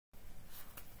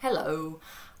Hello.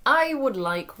 I would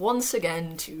like once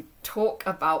again to talk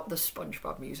about the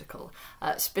SpongeBob musical.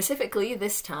 Specifically,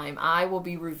 this time I will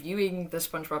be reviewing the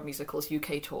SpongeBob musical's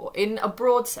UK tour in a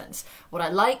broad sense. What I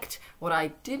liked, what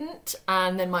I didn't,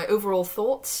 and then my overall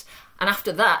thoughts. And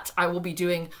after that, I will be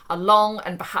doing a long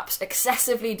and perhaps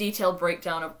excessively detailed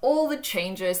breakdown of all the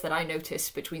changes that I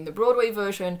noticed between the Broadway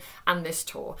version and this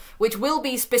tour, which will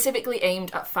be specifically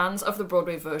aimed at fans of the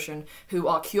Broadway version who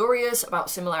are curious about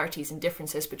similarities and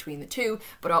differences between the two,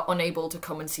 but are unable to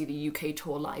come and see the UK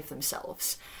tour live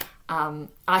themselves.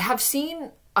 I have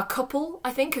seen a couple,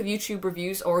 I think, of YouTube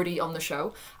reviews already on the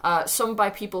show, some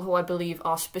by people who I believe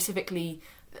are specifically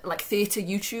like theatre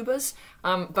YouTubers,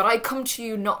 but I come to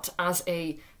you not as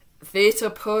a theatre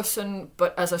person,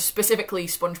 but as a specifically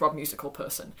SpongeBob musical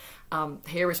person.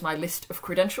 Here is my list of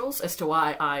credentials as to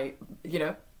why I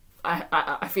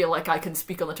feel like I can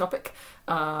speak on the topic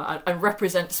and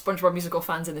represent SpongeBob musical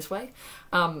fans in this way.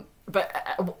 But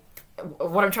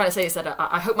what I'm trying to say is that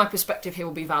I hope my perspective here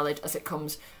will be valid as it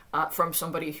comes from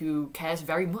somebody who cares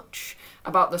very much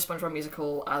about the SpongeBob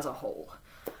musical as a whole.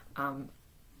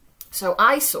 So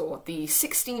I saw the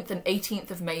 16th and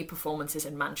 18th of May performances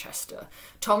in Manchester.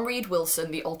 Tom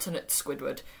Reed-Wilson, the alternate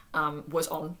Squidward, was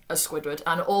on as Squidward,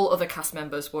 and all other cast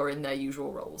members were in their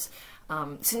usual roles.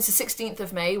 Since the 16th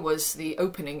of May was the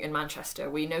opening in Manchester,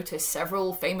 we noticed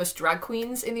several famous drag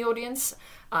queens in the audience.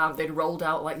 They'd rolled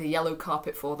out like the yellow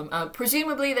carpet for them.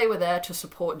 Presumably they were there to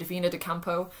support Davina De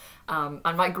Campo,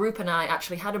 and my group and I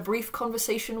actually had a brief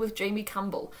conversation with Jamie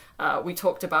Campbell. We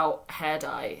talked about hair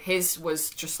dye. His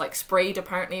was just like sprayed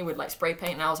apparently with like spray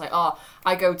paint, and I was like, oh,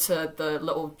 I go to the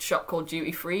little shop called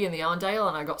Duty Free in the Arndale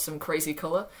and I got some crazy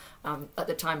colour. At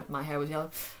the time my hair was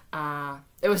yellow.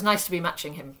 It was nice to be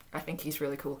matching him. I think he's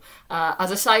really cool. As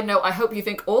a side note, I hope you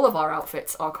think all of our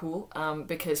outfits are cool,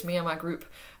 because me and my group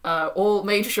all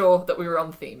made sure that we were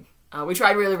on theme. We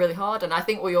tried really, really hard, and I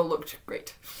think we all looked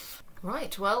great.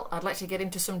 Right, well, I'd like to get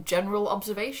into some general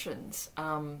observations.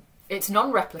 It's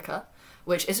non-replica,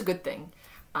 which is a good thing.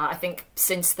 I think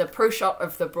since the pro shot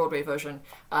of the Broadway version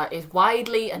is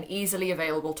widely and easily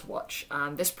available to watch,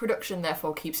 and this production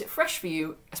therefore keeps it fresh for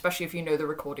you, especially if you know the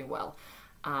recording well.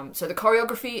 So the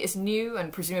choreography is new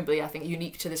and presumably, I think,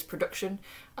 unique to this production.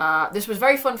 This was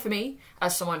very fun for me,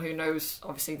 as someone who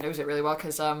obviously knows it really well,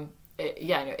 because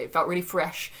it felt really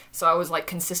fresh. So I was like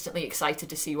consistently excited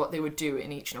to see what they would do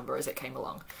in each number as it came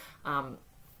along.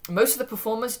 Most of the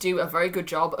performers do a very good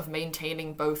job of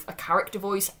maintaining both a character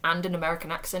voice and an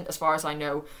American accent. As far as I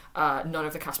know, none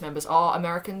of the cast members are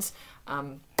Americans.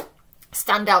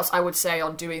 Standouts, I would say,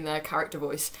 on doing their character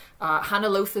voice. Hannah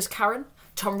Lothar Karen,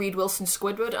 Tom Reed-Wilson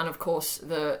Squidward, and of course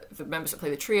the members that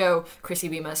play the trio, Chrissy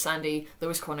Beamer as Sandy,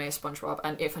 Louis Cornet as SpongeBob,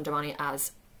 and Irfan Damani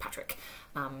as Patrick.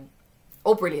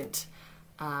 All brilliant.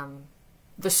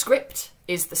 The script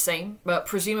is the same, but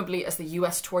presumably as the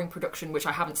US touring production, which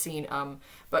I haven't seen,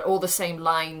 but all the same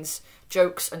lines,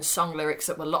 jokes, and song lyrics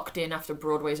that were locked in after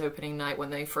Broadway's opening night when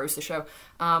they froze the show.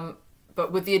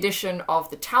 But with the addition of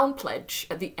the town pledge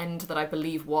at the end that I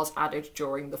believe was added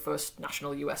during the first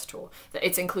national US tour. That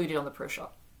it's included on the pro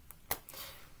shot.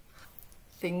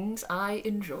 Things I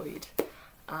enjoyed.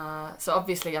 So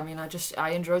obviously, I mean, I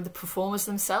enjoyed the performers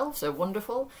themselves. They're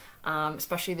wonderful.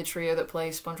 Especially the trio that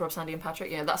plays SpongeBob, Sandy, and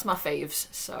Patrick. You know, that's my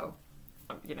faves. So,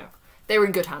 you know, they were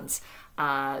in good hands.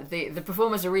 The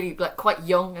performers are really like quite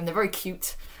young and they're very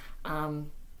cute.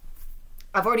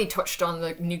 I've already touched on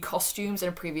the new costumes in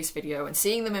a previous video, and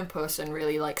seeing them in person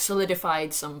really like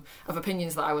solidified some of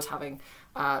opinions that I was having.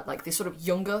 Like the sort of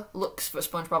younger looks for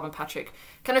SpongeBob and Patrick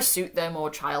kind of suit their more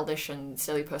childish and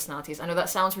silly personalities. I know that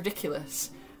sounds ridiculous.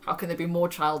 How can they be more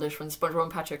childish when SpongeBob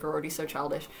and Patrick are already so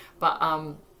childish? But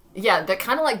yeah, they're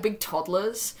kind of like big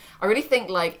toddlers. I really think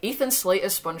like Ethan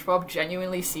Slater's SpongeBob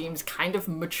genuinely seems kind of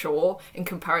mature in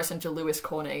comparison to Louis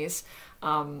Cornet's,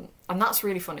 and that's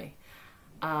really funny.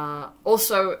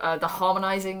 Also, the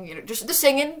harmonizing, you know, just the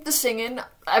singing,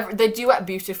 they duet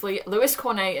beautifully. Louis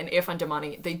Cornet and Irfan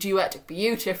Damani, they duet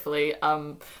beautifully.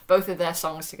 Both of their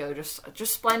songs together,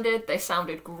 just splendid. They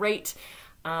sounded great.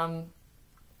 And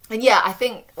yeah, I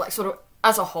think, like, sort of,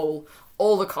 as a whole,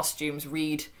 all the costumes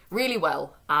read really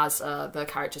well as the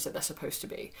characters that they're supposed to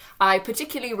be. I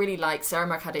particularly really liked Sarah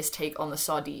Mercade's take on the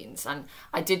sardines, and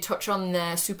I did touch on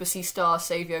their Super C-Star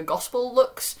Saviour gospel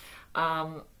looks.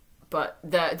 But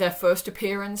their first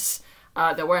appearance,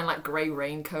 they're wearing like grey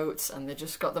raincoats and they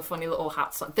just got the funny little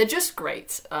hats on. They're just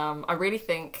great. I really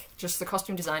think just the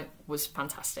costume design was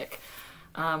fantastic.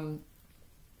 I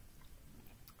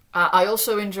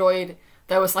also enjoyed,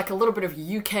 there was like a little bit of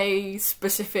UK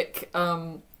specific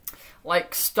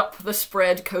like stop the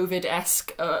spread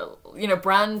COVID-esque, you know,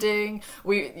 branding.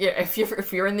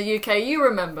 If you're in the UK, you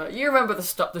remember the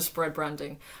stop the spread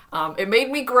branding. It made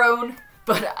me groan,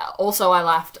 but also I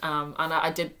laughed, and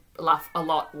I did laugh a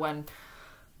lot when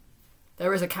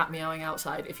there is a cat meowing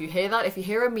outside. If you hear that, if you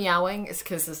hear him meowing, it's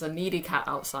because there's a needy cat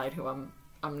outside who I'm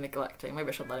neglecting. Maybe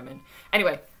I should let him in.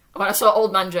 Anyway, when I saw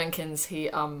Old Man Jenkins, he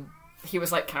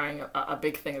was like carrying a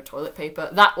big thing of toilet paper.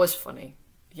 That was funny,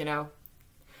 you know.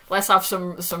 Let's have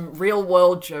some real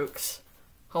world jokes.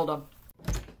 Hold on.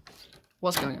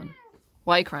 What's going on?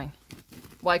 Why are you crying?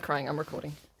 Why are you crying? I'm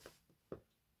recording.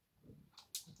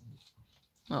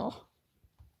 Oh.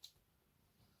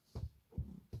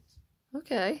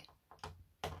 Okay.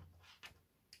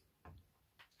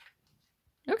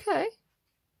 Okay.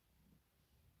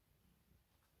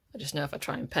 I just know if I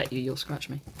try and pet you, you'll scratch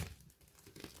me.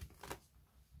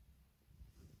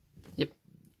 Yep.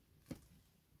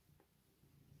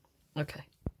 Okay.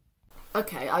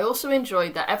 Okay, I also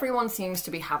enjoyed that everyone seems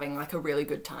to be having like a really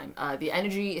good time. The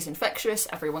energy is infectious,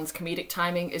 everyone's comedic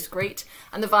timing is great,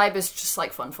 and the vibe is just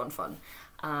like fun, fun,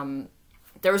 fun.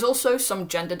 There is also some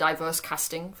gender diverse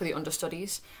casting for the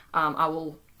understudies.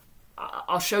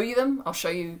 I'll show you them. I'll show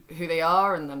you who they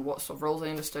are and then what sort of roles they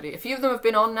understudy. A few of them have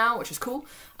been on now, which is cool.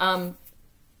 And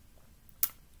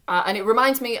it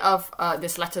reminds me of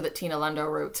this letter that Tina Landau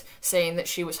wrote, saying that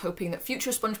she was hoping that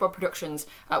future SpongeBob productions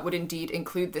would indeed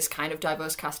include this kind of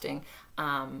diverse casting.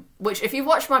 Which, if you've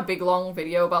watched my big long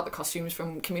video about the costumes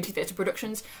from community theatre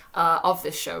productions of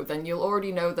this show, then you'll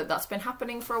already know that that's been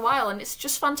happening for a while, and it's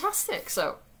just fantastic.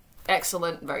 So,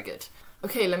 excellent, very good.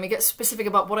 Okay, let me get specific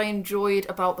about what I enjoyed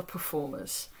about the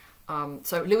performers.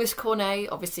 So Louis Cornet,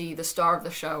 obviously the star of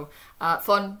the show,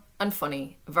 fun and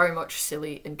funny, very much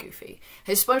silly and goofy.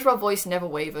 His SpongeBob voice never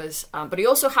wavers, but he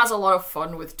also has a lot of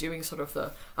fun with doing sort of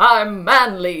the "I'm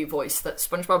manly" voice that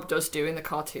SpongeBob does do in the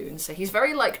cartoon. So he's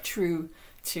very like true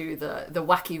to the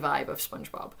wacky vibe of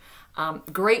SpongeBob.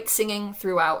 Great singing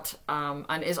throughout,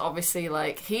 and is obviously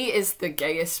like, he is the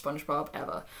gayest SpongeBob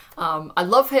ever. I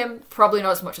love him, probably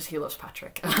not as much as he loves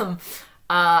Patrick.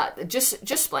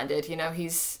 Just splendid, you know,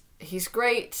 he's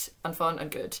great and fun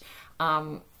and good.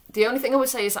 The only thing I would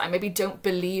say is that I maybe don't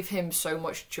believe him so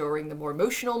much during the more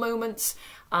emotional moments,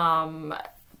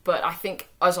 but I think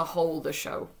as a whole the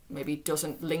show maybe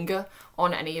doesn't linger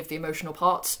on any of the emotional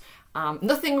parts.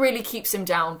 Nothing really keeps him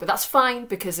down, but that's fine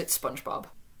because it's SpongeBob.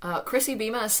 Chrissy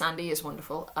Beamer as Sandy is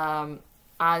wonderful.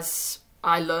 As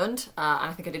I learned, and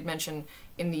I think I did mention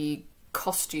in the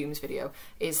costumes video,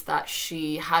 is that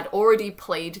she had already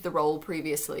played the role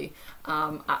previously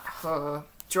at her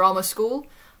drama school.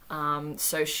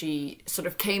 So she sort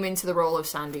of came into the role of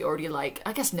Sandy already, like,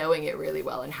 I guess knowing it really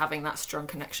well and having that strong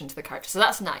connection to the character. So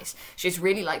that's nice. She's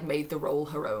really like made the role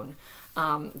her own.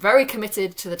 Very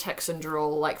committed to the Texan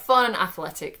drawl, like fun and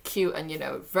athletic, cute, and, you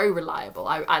know, very reliable.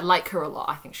 I like her a lot.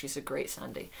 I think she's a great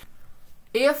Sandy.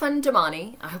 Irfan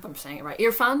Damani, I hope I'm saying it right.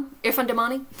 Irfan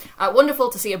Damani. Wonderful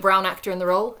to see a brown actor in the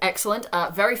role. Excellent.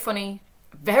 Very funny.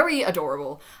 Very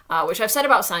adorable, which I've said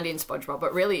about Sandy and SpongeBob,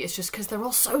 but really it's just because they're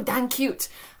all so dang cute.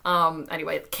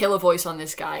 Anyway, killer voice on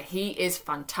this guy. He is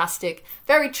fantastic,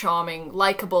 very charming,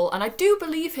 likable, and I do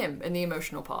believe him in the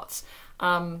emotional parts.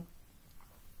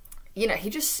 You know,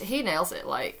 he nails it.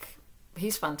 Like,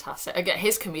 he's fantastic. Again,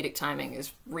 his comedic timing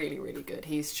is really, really good.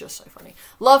 He's just so funny.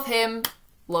 Love him.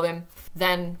 Love him.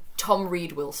 Then Tom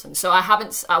Reed Wilson. So I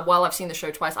haven't, while I've seen the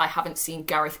show twice, I haven't seen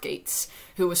Gareth Gates,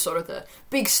 who was sort of the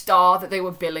big star that they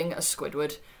were billing as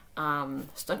Squidward.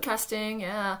 Stunt casting,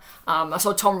 yeah. I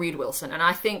saw Tom Reed Wilson, and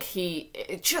I think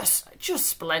just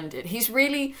splendid. He's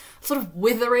really sort of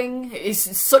withering.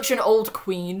 He's such an old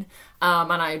queen,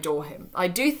 and I adore him. I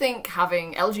do think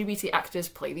having LGBT actors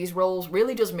play these roles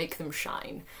really does make them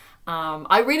shine.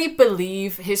 I really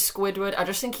believe his Squidward. I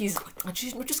just think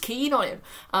we're just keen on him.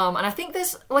 And I think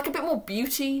there's like a bit more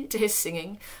beauty to his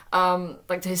singing,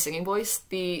 like to his singing voice.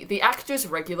 The actor's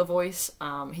regular voice,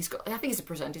 I think he's a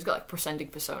presenter, he's got like presenting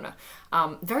persona.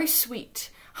 Very sweet,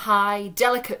 high,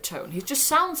 delicate tone. He just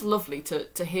sounds lovely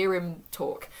to hear him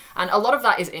talk. And a lot of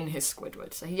that is in his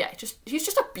Squidward. So yeah, he's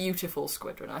just a beautiful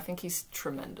Squidward. I think he's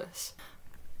tremendous.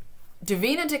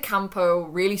 Davina DeCampo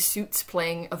really suits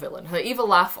playing a villain. Her evil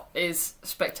laugh is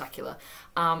spectacular.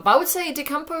 But I would say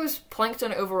DeCampo's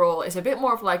Plankton overall is a bit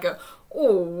more of like a,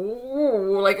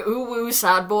 like ooh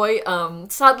sad boy,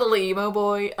 sad little emo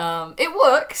boy. It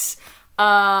works.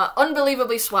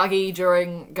 Unbelievably swaggy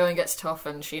during Going Gets Tough,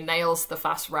 and she nails the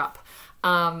fast rap.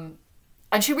 And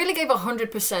she really gave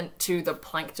 100% to the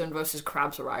Plankton versus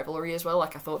Krabs rivalry as well.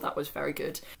 Like, I thought that was very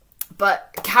good.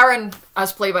 But Karen,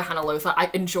 as played by Hannah Lothar, I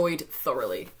enjoyed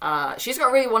thoroughly. She's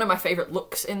got really one of my favourite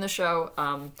looks in the show,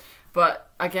 but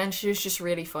again, she's just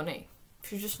really funny.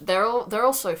 They're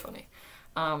all so funny.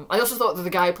 I also thought that the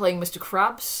guy playing Mr.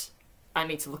 Krabs, I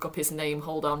need to look up his name,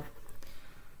 hold on.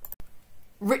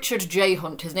 Richard J.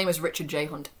 Hunt, his name is Richard J.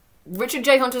 Hunt. Richard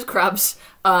J. Hunt as Krabs.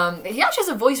 He actually has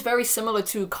a voice very similar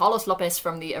to Carlos Lopez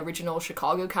from the original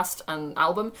Chicago cast and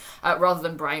album, rather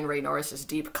than Brian Ray Norris's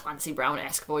deep Clancy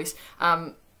Brown-esque voice.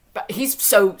 But he's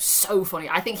so funny.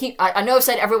 I think I know I've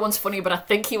said everyone's funny, but I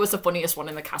think he was the funniest one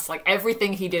in the cast. Like,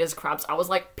 everything he did as Krabs, I was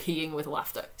like peeing with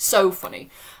laughter. So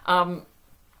funny.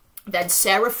 Then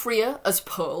Sarah Freer as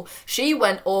Pearl. She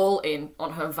went all in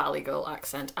on her Valley Girl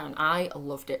accent, and I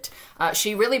loved it.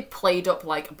 She really played up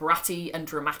like bratty and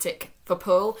dramatic for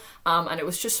Pearl, and it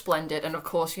was just splendid. And of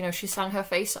course, you know, she sang her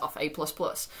face off, A++.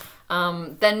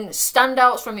 Then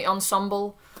standouts from the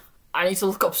ensemble. I need to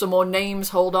look up some more names,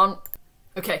 hold on.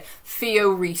 Okay, Theo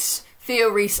Reese. Theo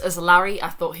Reese as Larry, I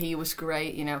thought he was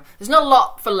great, you know. There's not a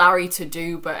lot for Larry to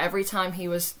do, but every time he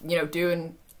was, you know,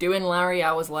 doing Larry,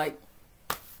 I was like,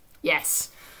 yes.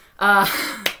 I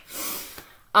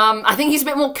think he's a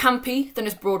bit more campy than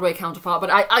his Broadway counterpart, but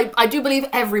I do believe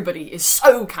everybody is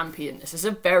so campy in this. It's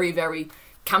a very, very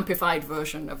campified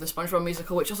version of the SpongeBob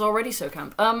musical, which is already so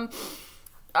camp.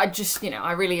 I just, you know,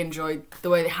 I really enjoyed the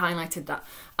way they highlighted that.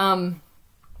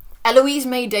 Eloise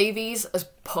May Davies as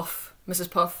Puff, Mrs.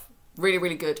 Puff, really,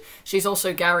 really good. She's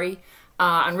also Gary,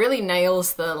 and really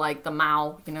nails the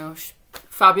Mao, you know,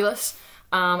 fabulous.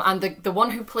 And the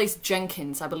one who plays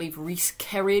Jenkins, I believe Rhys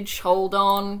Kerridge, hold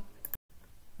on.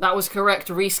 That was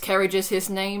correct, Rhys Kerridge is his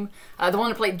name. The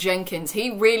one who played Jenkins, he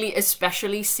really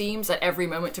especially seems at every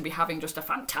moment to be having just a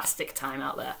fantastic time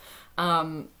out there.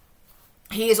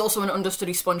 He is also an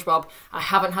understudy SpongeBob. I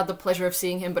haven't had the pleasure of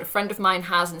seeing him, but a friend of mine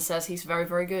has and says he's very,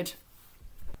 very good.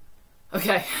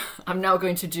 Okay, I'm now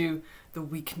going to do the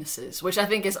weaknesses, which I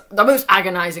think is the most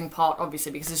agonizing part,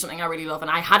 obviously, because it's something I really love, and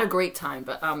I had a great time,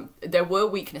 but there were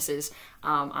weaknesses,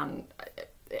 and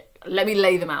let me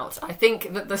lay them out. I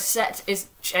think that the set is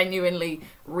genuinely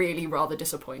really rather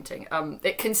disappointing.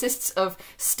 It consists of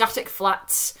static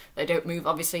flats. They don't move,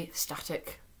 obviously,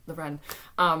 static. The Wren,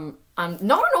 and not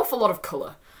an awful lot of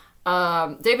colour.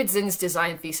 David Zinn's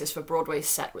design thesis for Broadway's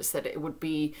set was that it would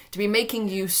be to be making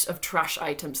use of trash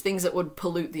items, things that would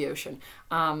pollute the ocean.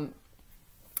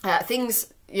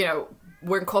 Things, you know,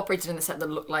 were incorporated in the set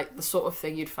that looked like the sort of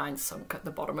thing you'd find sunk at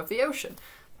the bottom of the ocean.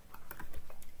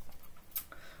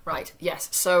 Right, yes,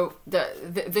 so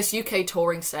this UK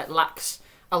touring set lacks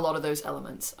a lot of those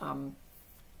elements.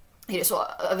 So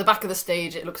at the back of the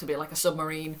stage, it looks a bit like a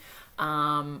submarine.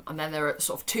 And then there are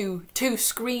sort of two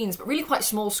screens, but really quite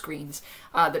small screens,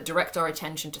 that direct our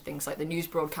attention to things like the news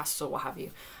broadcasts or what have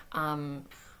you.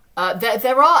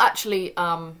 There are actually,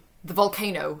 the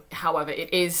volcano, however,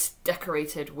 it is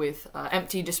decorated with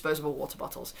empty disposable water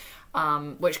bottles,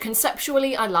 which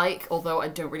conceptually I like, although I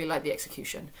don't really like the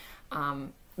execution.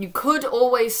 You could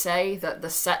always say that the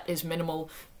set is minimal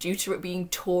due to it being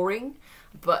touring,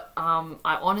 but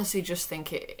I honestly just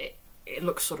think it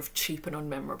looks sort of cheap and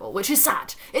unmemorable, which is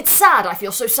sad. It's sad. I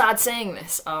feel so sad saying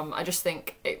this. I just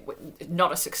think it's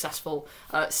not a successful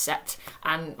set,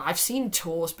 and I've seen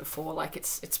tours before. Like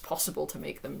it's possible to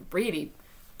make them really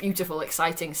beautiful,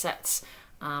 exciting sets.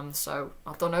 So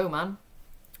I don't know, man.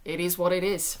 It is what it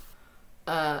is.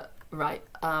 Right.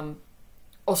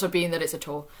 Also, being that it's a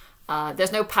tour,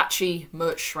 there's no patchy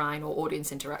merch shrine or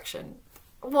audience interaction.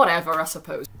 Whatever, I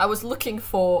suppose. I was looking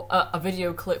for a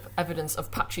video clip evidence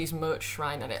of Patchy's merch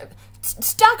shrine, and it's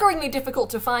staggeringly difficult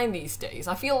to find these days.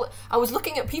 I was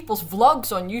looking at people's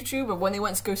vlogs on YouTube of when they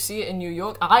went to go see it in New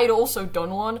York. I'd also done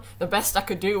one. The best I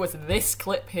could do was this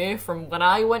clip here from when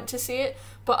I went to see it.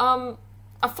 But I'm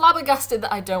flabbergasted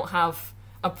that I don't have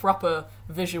a proper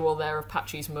visual there of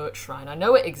Patchy's merch shrine. I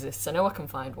know it exists. I know I can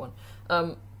find one.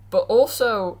 But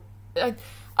also,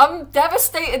 I'm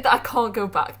devastated that I can't go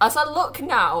back. As I look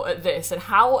now at this and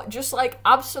how just like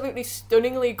absolutely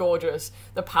stunningly gorgeous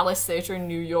the Palace Theatre in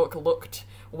New York looked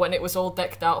when it was all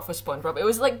decked out for SpongeBob, it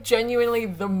was like genuinely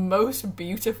the most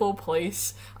beautiful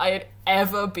place I had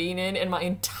ever been in my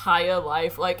entire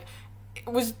life. Like,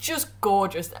 it was just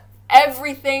gorgeous.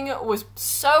 Everything was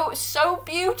so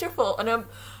beautiful, and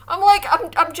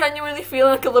I'm genuinely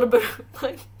feeling like a little bit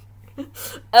like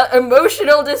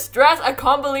emotional distress. I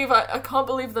can't believe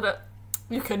that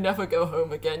you can never go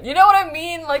home again. You know what I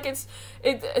mean? Like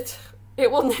it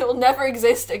will never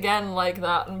exist again like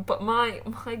that. But my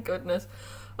goodness,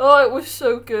 oh, it was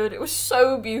so good. It was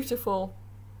so beautiful.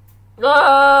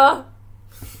 Ah!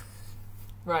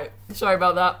 Right, sorry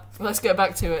about that. Let's get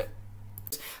back to it.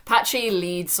 Patchy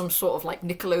leads some sort of like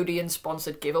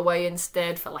Nickelodeon-sponsored giveaway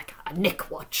instead for like a Nick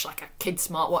Watch, like a kid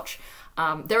smartwatch.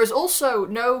 There is also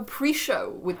no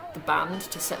pre-show with the band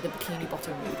to set the Bikini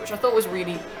Bottom mood, which I thought was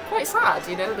really quite sad,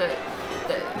 you know, that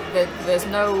there's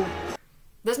no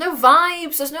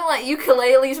vibes, there's no like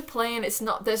ukuleles playing,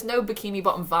 there's no Bikini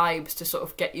Bottom vibes to sort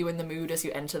of get you in the mood as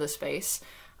you enter the space.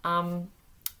 Kind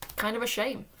of a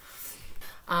shame.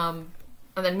 And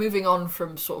then moving on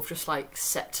from sort of just like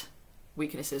set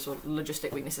weaknesses or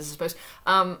logistic weaknesses, I suppose,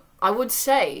 I would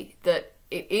say that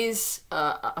it is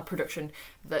a production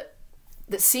that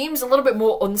seems a little bit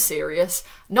more unserious.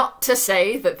 Not to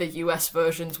say that the US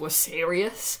versions were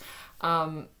serious,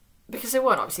 because they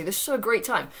weren't, obviously. This was a great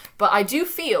time. But I do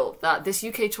feel that this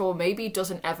UK tour maybe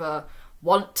doesn't ever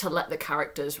want to let the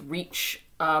characters reach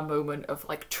a moment of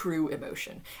like true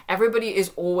emotion. Everybody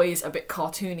is always a bit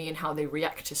cartoony in how they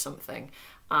react to something,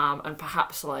 and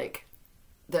perhaps like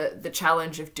the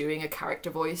challenge of doing a character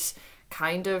voice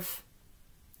kind of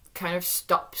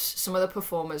stops some of the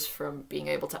performers from being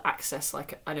able to access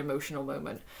like an emotional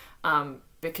moment,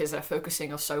 because they're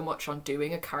focusing so much on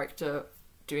doing a character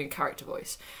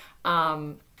voice.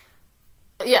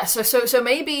 Yeah, so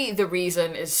maybe the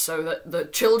reason is so that the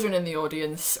children in the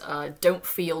audience don't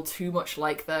feel too much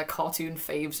like their cartoon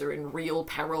faves are in real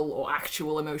peril or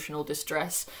actual emotional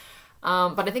distress.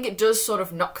 But I think it does sort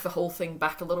of knock the whole thing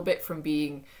back a little bit from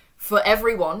being for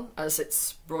everyone, as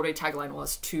its Broadway tagline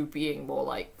was, to being more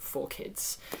like for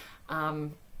kids.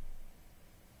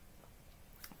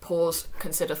 Pause,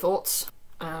 consider thoughts.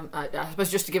 I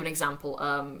suppose just to give an example,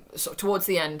 so towards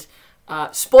the end,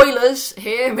 spoilers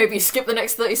here, maybe skip the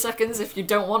next 30 seconds if you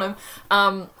don't want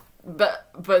them. But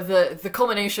the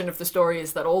culmination of the story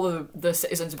is that all of the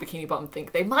citizens of Bikini Bottom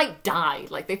think they might die.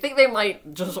 Like, they think they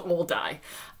might just all die.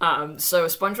 So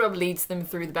SpongeBob leads them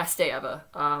through the best day ever,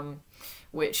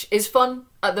 which is fun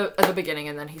at the beginning,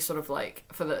 and then he's sort of like,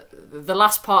 for the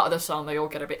last part of the song, they all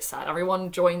get a bit sad.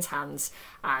 Everyone joins hands,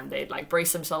 and they like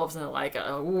brace themselves, and they're like,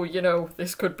 oh, you know,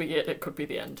 this could be it. It could be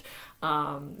the end.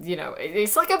 You know,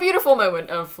 it's like a beautiful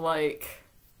moment of like,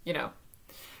 you know,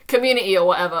 community or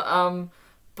whatever.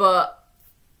 But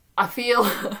I feel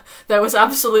there was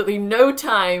absolutely no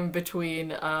time between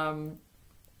them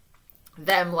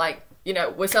like, you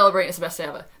know, we're celebrating, it's the best day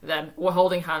ever, then we're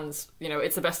holding hands, you know,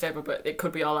 it's the best day ever, but it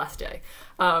could be our last day,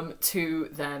 to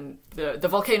then the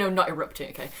volcano not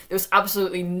erupting, okay? There was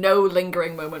absolutely no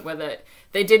lingering moment where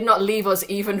they did not leave us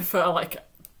even for like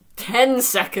 10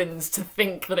 seconds to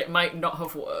think that it might not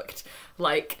have worked.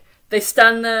 Like, they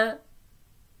stand there,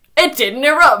 it didn't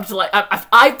erupt. Like,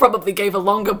 I probably gave a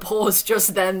longer pause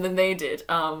just then than they did.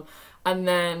 And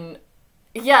then,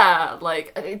 yeah,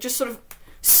 like, it just sort of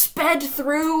sped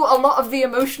through a lot of the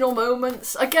emotional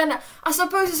moments. Again, I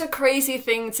suppose it's a crazy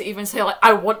thing to even say, like,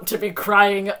 I want to be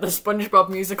crying at the SpongeBob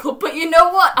musical, but you know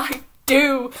what? I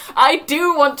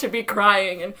do want to be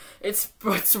crying, and it's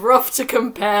rough to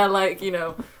compare, like, you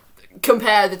know,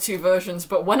 compare the two versions,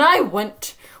 but when I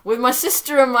went with my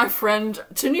sister and my friend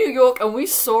to New York and we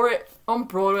saw it on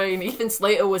Broadway and Ethan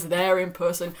Slater was there in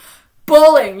person,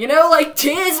 bawling, you know, like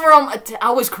tears were on,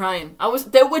 I was crying,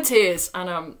 there were tears,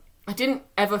 and I didn't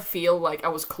ever feel like I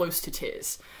was close to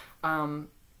tears.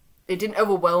 It didn't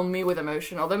overwhelm me with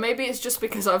emotion, although maybe it's just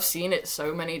because I've seen it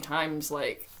so many times,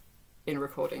 like, in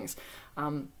recordings.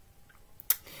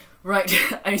 Right,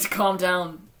 I need to calm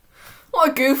down. What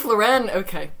a goof, Loren!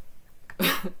 Okay.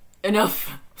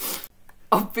 Enough.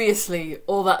 Obviously,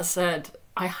 all that said,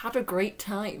 I had a great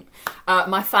time.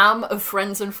 My fam of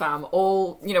friends and fam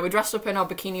all, you know, we dressed up in our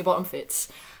Bikini Bottom fits,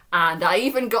 and I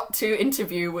even got to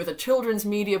interview with a children's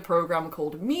media program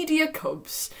called Media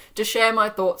Cubs to share my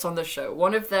thoughts on the show.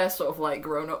 One of their sort of like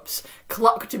grown-ups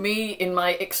clocked me in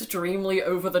my extremely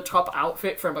over-the-top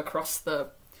outfit from across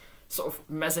the sort of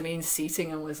mezzanine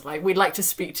seating and was like, we'd like to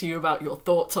speak to you about your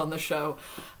thoughts on the show.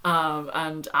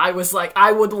 And I was like,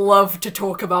 I would love to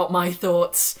talk about my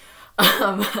thoughts.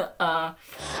 I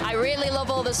really love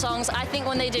all the songs. I think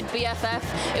when they did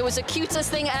BFF, it was the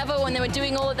cutest thing ever when they were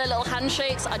doing all of their little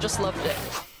handshakes. I just loved it.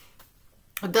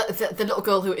 The little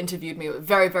girl who interviewed me with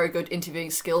very, very good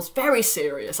interviewing skills, very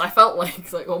serious. I felt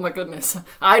like oh my goodness,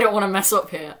 I don't want to mess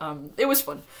up here. It was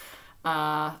fun.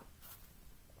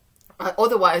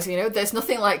 Otherwise, you know, there's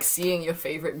nothing like seeing your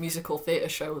favourite musical theatre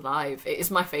show live. It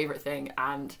is my favourite thing,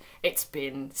 and it's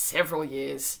been several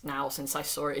years now since I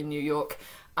saw it in New York.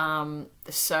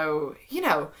 So, you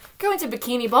know, going to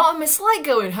Bikini Bottom, it's like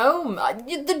going home.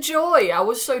 The joy, I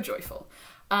was so joyful.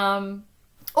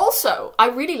 Also, I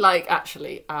really like,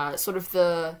 actually, sort of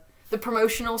the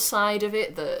promotional side of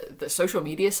it, the social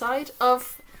media side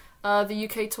of the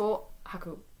UK tour.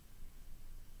 Haku,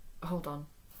 hold on.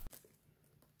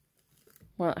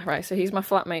 Well, right, so he's my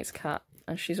flatmate's cat,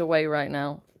 and she's away right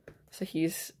now. So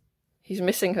he's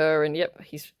missing her, and yep,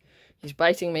 he's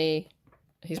biting me.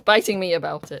 He's biting me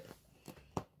about it.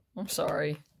 I'm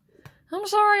sorry. I'm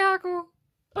sorry, Aku.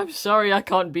 I'm sorry I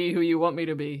can't be who you want me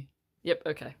to be. Yep,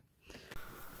 okay.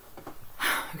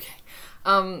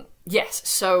 Okay. Yes,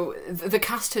 so the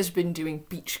cast has been doing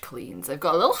beach cleans. They've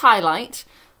got a little highlight.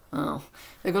 Oh.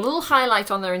 They've got a little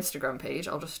highlight on their Instagram page.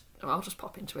 I'll just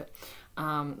pop into it.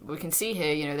 We can see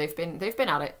here, you know, they've been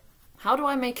at it. How do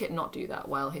I make it not do that?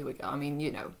 Well, here we go. I mean,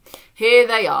 you know, here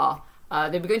they are.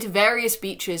 They've been going to various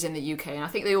beaches in the UK, and I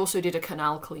think they also did a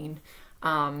canal clean.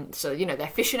 So, you know, they're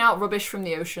fishing out rubbish from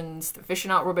the oceans, they're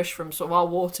fishing out rubbish from sort of our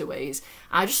waterways.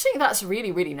 I just think that's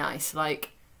really, really nice.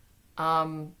 Like,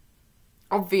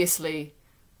 obviously,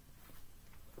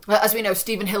 as we know,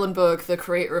 Stephen Hillenburg, the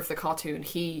creator of the cartoon,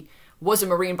 he was a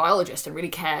marine biologist and really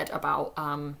cared about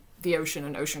the ocean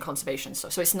and ocean conservation.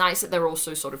 So it's nice that they're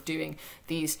also sort of doing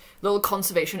these little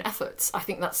conservation efforts. I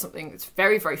think that's something that's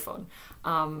very, very fun.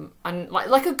 And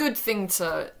like a good thing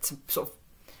to sort of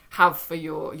have for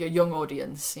your young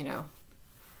audience, you know.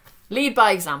 Lead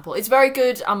by example. It's very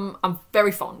good. I'm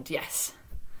very fond, yes.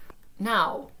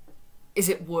 Now, is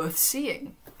it worth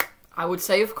seeing? I would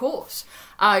say, of course.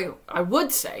 I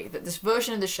would say that this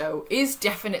version of the show is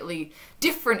definitely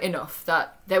different enough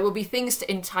that there will be things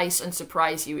to entice and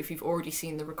surprise you if you've already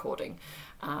seen the recording.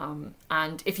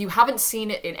 And if you haven't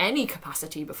seen it in any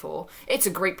capacity before, it's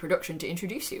a great production to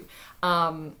introduce you.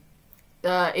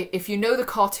 If you know the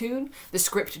cartoon, the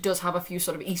script does have a few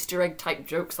sort of Easter egg type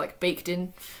jokes like baked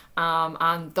in.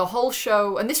 And the whole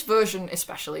show, and this version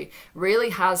especially, really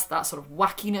has that sort of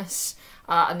wackiness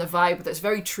and the vibe that's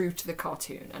very true to the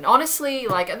cartoon. And honestly,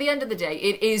 like, at the end of the day,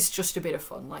 it is just a bit of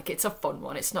fun. Like, it's a fun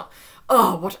one. It's not,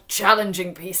 oh, what a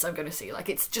challenging piece I'm going to see. Like,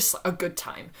 it's just a good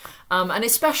time. And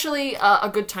especially a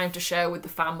good time to share with the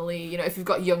family. You know, if you've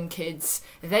got young kids,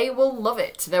 they will love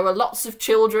it. There were lots of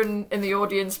children in the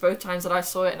audience both times that I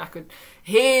saw it, and I could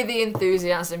hear the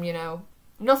enthusiasm, you know.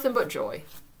 Nothing but joy.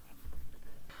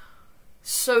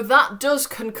 So that does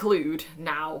conclude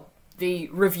now the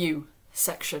review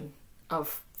section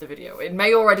of the video. It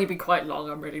may already be quite long,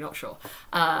 I'm really not sure.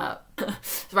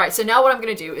 Right, so now what I'm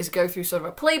going to do is go through sort of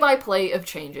a play-by-play of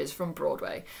changes from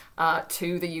Broadway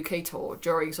to the UK tour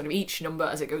during sort of each number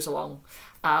as it goes along.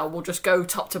 We'll just go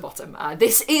top to bottom.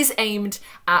 This is aimed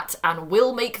at and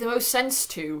will make the most sense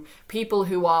to people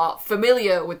who are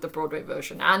familiar with the Broadway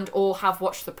version and or have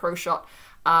watched the pro shot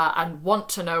and want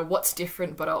to know what's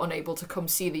different but are unable to come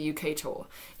see the UK tour.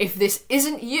 If this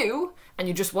isn't you, and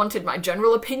you just wanted my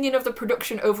general opinion of the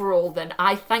production overall, then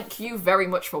I thank you very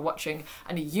much for watching,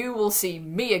 and you will see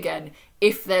me again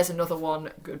if there's another one.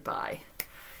 Goodbye.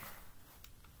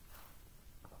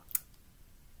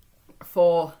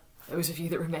 For those of you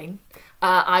that remain,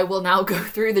 I will now go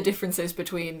through the differences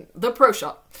between the pro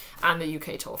shot and the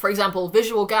UK tour. For example,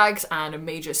 visual gags and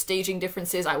major staging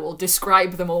differences, I will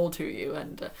describe them all to you,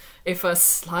 and if a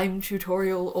slime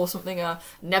tutorial or something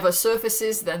never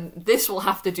surfaces, then this will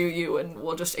have to do you, and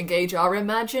we'll just engage our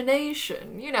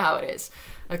imagination. You know how it is.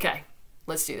 Okay,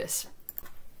 let's do this.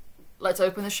 Let's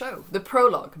open the show. The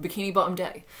prologue, Bikini Bottom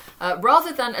Day.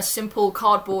 Rather than a simple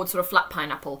cardboard sort of flat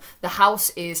pineapple, the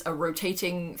house is a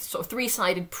rotating sort of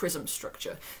three-sided prism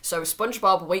structure. So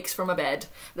SpongeBob wakes from a bed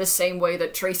the same way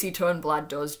that Tracy Turnblad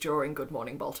does during Good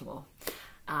Morning Baltimore.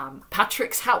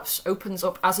 Patrick's house opens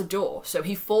up as a door, so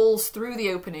he falls through the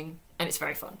opening, and it's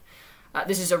very fun.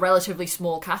 This is a relatively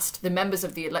small cast. The members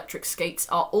of the Electric Skates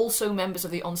are also members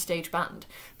of the onstage band.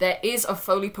 There is a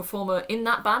Foley performer in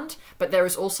that band, but there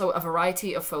is also a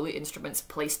variety of Foley instruments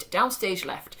placed downstage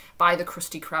left by the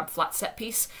Krusty Krab flat set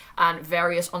piece, and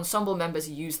various ensemble members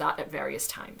use that at various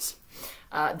times.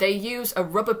 They use a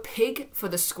rubber pig for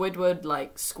the Squidward,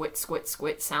 like, squit, squit,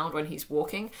 squit sound when he's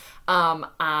walking,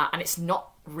 and it's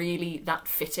not really that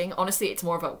fitting. Honestly, it's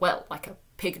more of a, well, like a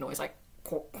pig noise, like,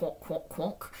 quack, quack, quack,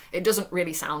 quack. It doesn't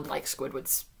really sound like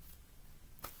Squidward's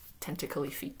tentacly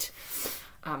feet.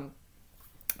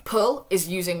 Pearl is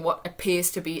using what appears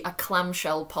to be a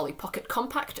clamshell Polly Pocket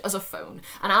Compact as a phone,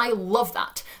 and I love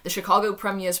that. The Chicago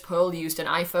premiere's Pearl used an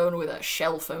iPhone with a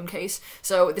shell phone case,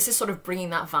 so this is sort of bringing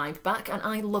that vibe back, and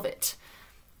I love it.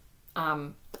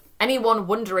 Anyone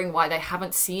wondering why they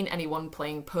haven't seen anyone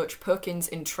playing Perch Perkins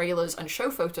in trailers and show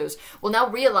photos will now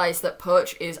realise that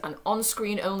Perch is an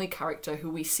on-screen only character who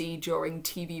we see during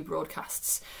TV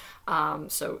broadcasts.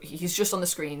 So he's just on the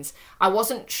screens. I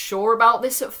wasn't sure about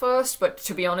this at first, but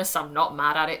to be honest, I'm not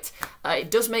mad at it.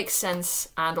 It does make sense,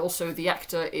 and also the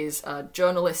actor is a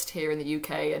journalist here in the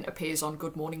UK and appears on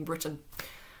Good Morning Britain.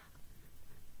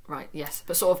 Right, yes.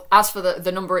 But sort of, as for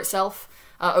the number itself,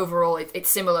 overall, it's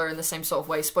similar in the same sort of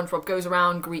way. SpongeBob goes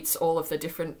around, greets all of the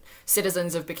different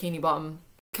citizens of Bikini Bottom.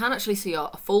 You can actually see a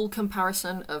full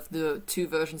comparison of the two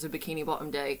versions of Bikini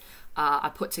Bottom Day.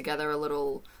 I put together a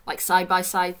little like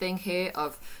side-by-side thing here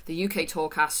of the UK tour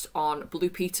cast on Blue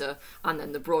Peter and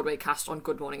then the Broadway cast on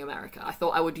Good Morning America. I thought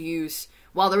I would use,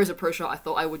 while there is a pro shot, I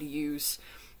thought I would use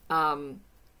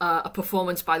a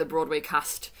performance by the Broadway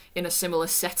cast in a similar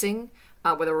setting,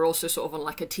 where they were also sort of on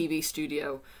like a TV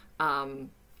studio.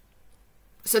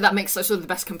 So that makes sort of the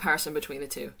best comparison between the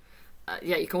two.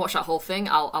 Yeah, you can watch that whole thing.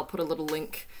 I'll put a little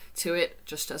link to it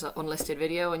just as an unlisted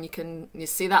video, and you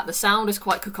see that the sound is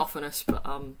quite cacophonous, but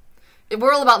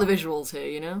we're all about the visuals here,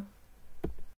 you know.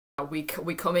 We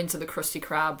come into the Krusty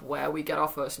Krab where we get our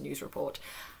first news report.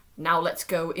 Now let's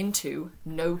go into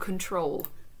No Control.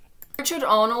 Richard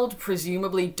Arnold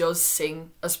presumably does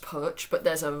sing as Perch, but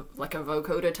there's a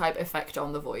vocoder type effect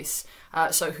on the voice,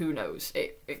 so who knows?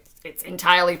 It's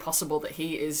entirely possible that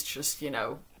he is just, you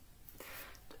know,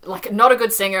 like not a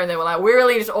good singer, and they were like, we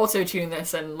really just auto-tune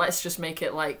this and let's just make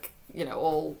it like, you know,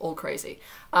 all crazy.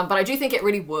 But I do think it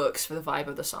really works for the vibe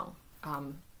of the song.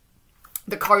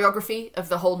 The choreography of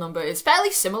the whole number is fairly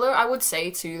similar, I would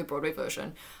say, to the Broadway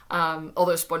version,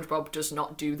 although SpongeBob does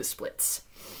not do the splits.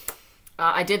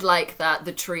 I did like that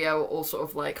the trio all sort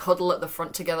of like huddle at the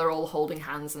front together, all holding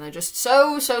hands, and they're just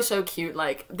so cute.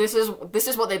 Like this is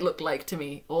what they'd look like to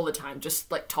me all the time,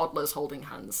 just like toddlers holding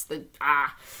hands.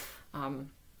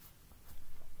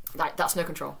 That's No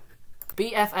Control.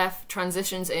 BFF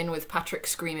transitions in with Patrick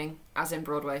screaming, as in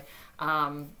Broadway.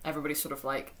 Everybody sort of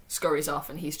like scurries off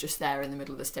and he's just there in the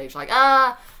middle of the stage like,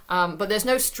 ah! But there's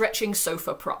no stretching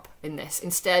sofa prop in this.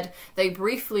 Instead, they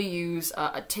briefly use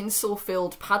a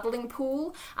tinsel-filled paddling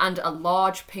pool and a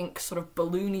large pink sort of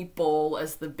balloony ball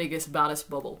as the biggest, baddest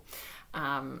bubble.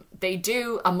 They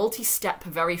do a multi-step,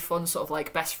 very fun sort of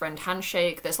like best friend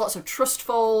handshake. There's lots of trust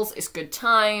falls, it's good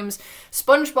times.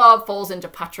 SpongeBob falls into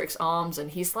Patrick's arms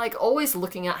and he's like always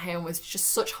looking at him with just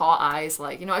such hot eyes.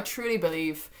 Like, you know, I truly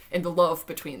believe in the love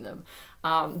between them.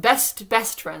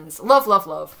 Best friends.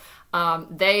 Love.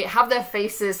 They have their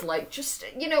faces like just,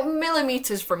 you know,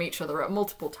 millimeters from each other at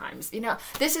multiple times. You know,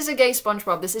 this is a gay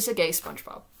SpongeBob, this is a gay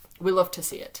SpongeBob. We love to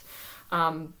see it.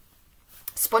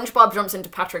 SpongeBob jumps into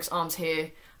Patrick's arms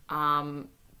here.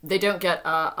 They don't get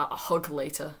a hug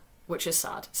later, which is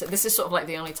sad. So this is sort of like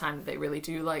the only time that they really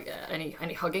do like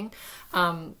any hugging.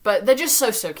 But they're just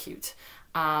so cute.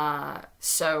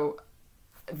 So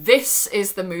this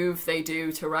is the move they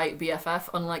do to write BFF.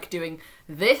 Unlike doing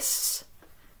this,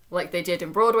 like they did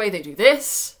in Broadway, they do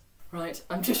this. Right,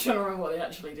 I'm just trying to remember what they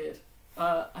actually did.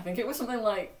 I think it was something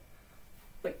like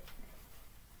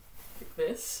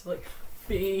this, like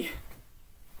B.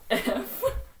 F.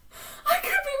 I could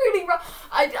be really wrong.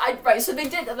 Right, so they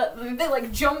did that. They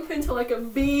like jump into like a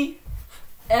B,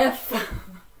 F,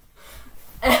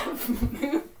 F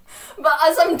move. But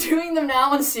as I'm doing them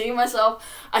now and seeing myself,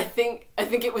 I think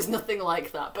it was nothing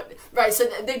like that. But right, so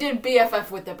they did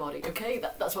BFF with their body. Okay,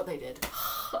 that's what they did.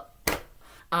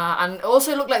 And it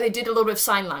also looked like they did a little bit of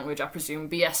sign language, I presume,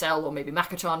 BSL or maybe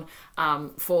Makaton,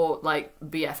 for like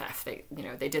BFF.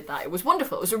 They did that. It was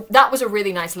wonderful. That was a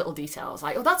really nice little detail. I was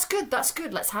like, oh, that's good,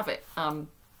 let's have it.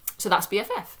 So that's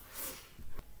BFF.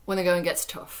 When the going gets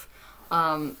tough.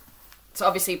 So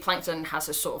obviously Plankton has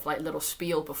a sort of like little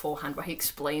spiel beforehand where he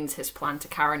explains his plan to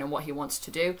Karen and what he wants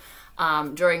to do.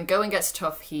 During Going Gets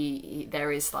Tough,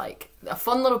 there is like a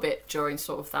fun little bit during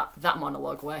sort of that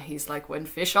monologue where he's like, when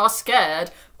fish are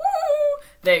scared, woo,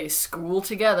 they school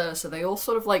together. So they all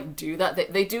sort of like do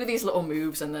that. They do these little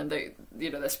moves and then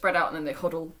they're spread out and then they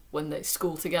huddle when they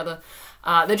school together.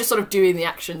 They're just sort of doing the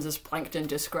actions as Plankton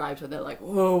describes, where they're like,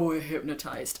 whoa, we're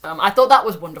hypnotized. I thought that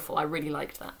was wonderful. I really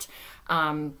liked that.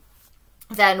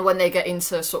 Then when they get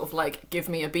into sort of like Give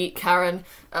Me a Beat Karen,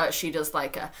 she does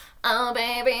like a oh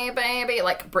baby,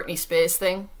 like Britney Spears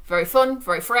thing. Very fun,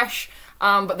 very fresh.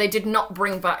 But they did not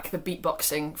bring back the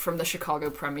beatboxing from the Chicago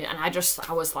premiere, and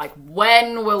I was like,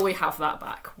 when will we have that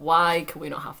back? Why can we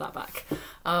not have that back?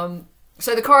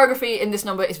 So the choreography in this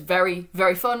number is very,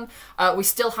 very fun. We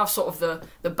still have sort of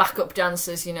the backup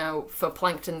dancers, you know, for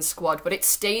Plankton's squad, but it's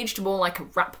staged more like a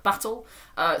rap battle.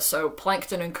 So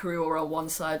Plankton and crew are on one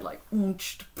side, like, and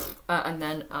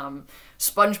then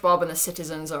SpongeBob and the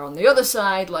citizens are on the other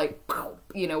side, like,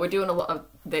 you know, we're doing a lot of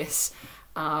this.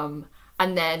 And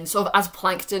then sort of as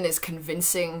Plankton is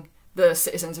convincing the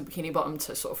citizens of Bikini Bottom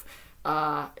to sort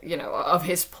of, you know, of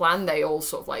his plan, they all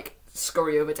sort of like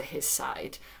scurry over to his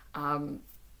side.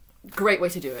 Great way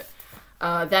to do it.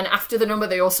 Then after the number,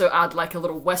 they also add like a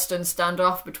little western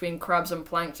standoff between Krabs and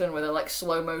Plankton, where they're like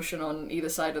slow motion on either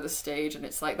side of the stage, and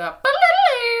it's like that,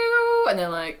 and they're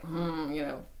like, you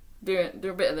know, do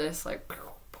a bit of this, like,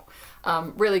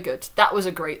 really good. That was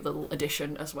a great little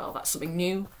addition as well. That's something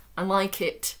new. I like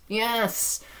it.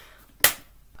 Yes.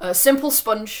 Simple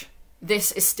Sponge.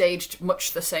 This is staged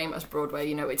much the same as Broadway.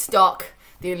 You know, it's dark.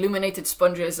 The illuminated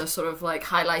sponges are sort of like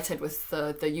highlighted with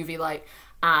the UV light,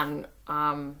 and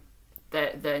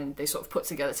then they sort of put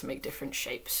together to make different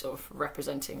shapes of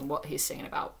representing what he's singing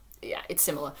about. Yeah, it's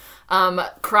similar.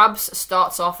 Krabs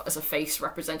starts off as a face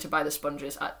represented by the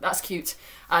sponges. That's cute.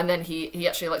 And then he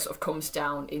actually like sort of comes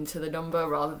down into the number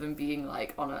rather than being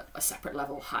like on a separate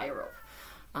level higher up.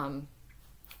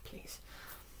 Please.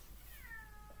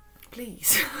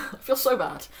 Please. I feel so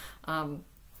bad.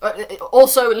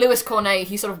 Also, Louis Cornet,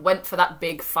 he sort of went for that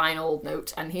big final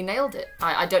note and he nailed it.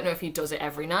 I don't know if he does it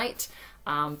every night,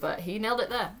 but he nailed it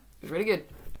there. It was really good.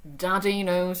 Daddy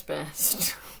knows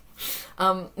best.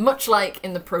 Much like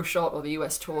in the Pro Short or the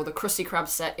US tour, the Krusty Krab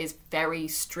set is very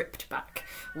stripped back.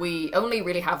 We only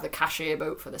really have the cashier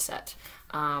boat for the set.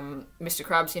 Mr.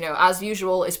 Krabs, you know, as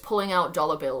usual, is pulling out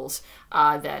dollar bills.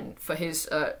 Then for his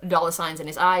dollar signs in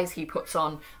his eyes, he puts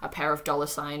on a pair of dollar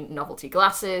sign novelty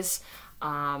glasses.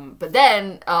 But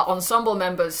then ensemble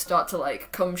members start to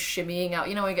like come shimmying out.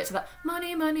 You know, when we get to that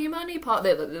money, money, money part,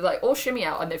 they're like all shimmy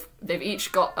out, and they've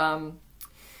each got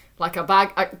like a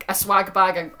bag, a swag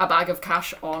bag, a bag of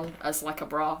cash on as like a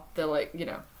bra. They're like, you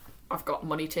know, I've got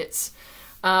money tits.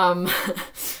 And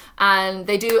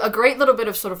they do a great little bit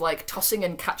of sort of like tossing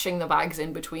and catching the bags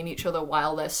in between each other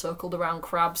while they're circled around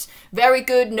Krabs. Very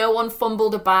good. No one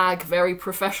fumbled a bag. Very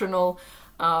professional.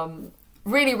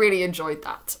 Really, really enjoyed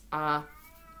that.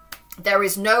 There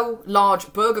is no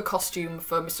large burger costume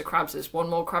for Mr. Krabs' One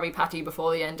More Krabby Patty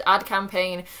Before the End ad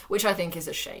campaign, which I think is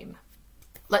a shame.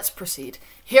 Let's proceed.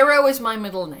 Hero is my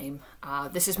middle name.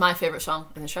 This is my favourite song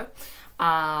in the show.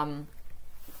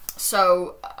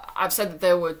 So I've said that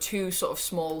there were two sort of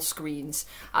small screens.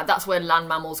 That's where Land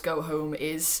Mammals Go Home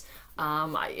is.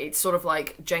 It's sort of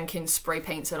like Jenkins spray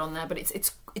paints it on there, but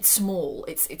it's small.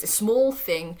 It's a small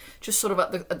thing, just sort of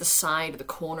at the side, the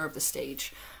corner of the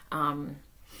stage.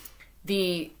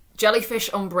 The jellyfish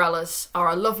umbrellas are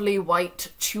a lovely white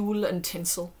tulle and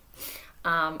tinsel.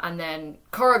 And then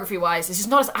choreography-wise, this is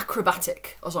not as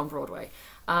acrobatic as on Broadway.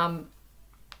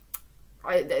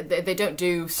 They don't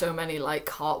do so many like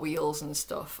cartwheels and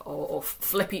stuff, or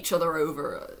flip each other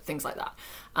over, things like that.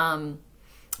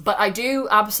 But I do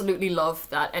absolutely love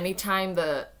that anytime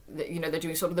you know, they're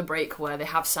doing sort of the break where they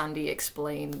have Sandy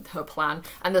explain her plan,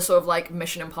 and the sort of like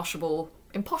Mission Impossible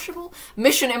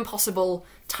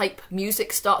type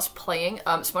music starts playing.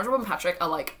 SpongeBob and Patrick are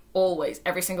like always,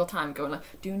 every single time, going like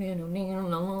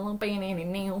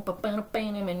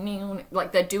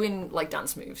they're doing like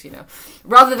dance moves, you know,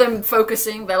 rather than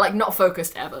focusing. They're like not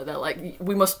focused ever. They're like,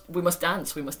 we must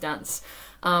dance, we must dance.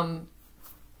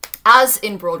 As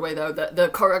in Broadway, though,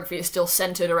 the choreography is still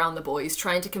centered around the boys,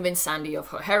 trying to convince Sandy of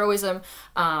her heroism.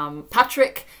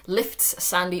 Patrick lifts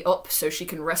Sandy up so she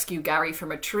can rescue Gary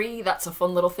from a tree. That's a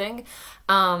fun little thing.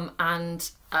 You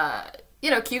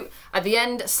know, cute. At the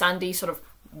end, Sandy sort of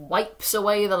wipes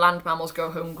away the Land Mammals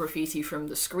Go Home graffiti from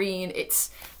the screen.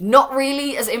 It's not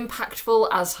really as impactful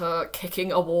as her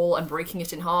kicking a wall and breaking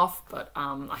it in half, but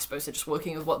I suppose they're just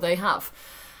working with what they have.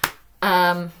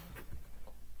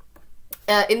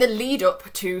 In the lead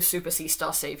up to Super Sea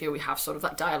Star Savior, we have sort of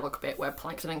that dialogue bit where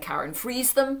Plankton and Karen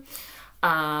freeze them.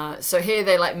 So here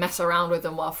they like mess around with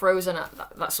them while frozen.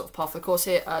 That's sort of part of the course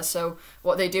here. So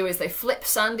what they do is they flip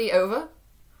Sandy over,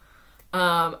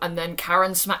 and then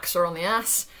Karen smacks her on the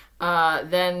ass.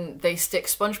 Then they stick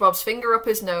SpongeBob's finger up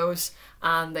his nose,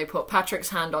 and they put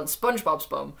Patrick's hand on SpongeBob's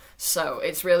bum. So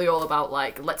it's really all about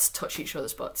like, let's touch each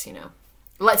other's butts, you know.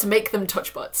 Let's make them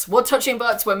touch butts. We're touching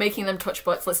butts, we're making them touch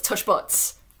butts, let's touch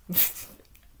butts.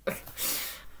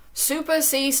 Super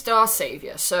Sea Star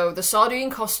Savior. So the sardine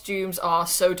costumes are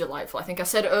so delightful. I think I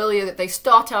said earlier that they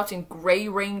start out in grey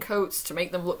raincoats to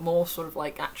make them look more sort of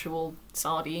like actual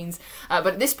sardines. But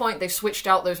at this point they've switched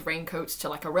out those raincoats to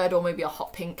like a red or maybe a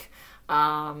hot pink,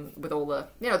 with all the,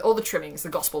 you know, all the trimmings, the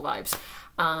gospel vibes.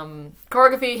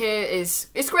 Choreography here is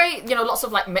great, you know, lots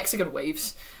of like Mexican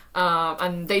waves.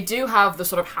 And they do have the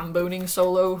sort of ham-boning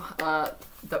solo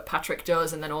that Patrick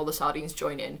does, and then all the sardines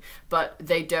join in, but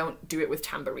they don't do it with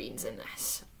tambourines in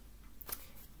this.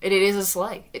 It is a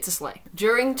sleigh. It's a sleigh.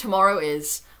 During Tomorrow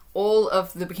Is, all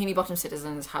of the Bikini Bottom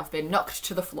citizens have been knocked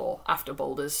to the floor after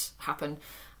boulders happen.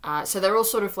 So they're all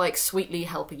sort of like sweetly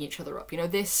helping each other up. You know,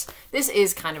 this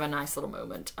is kind of a nice little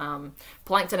moment.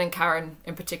 Plankton and Karen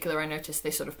in particular, I noticed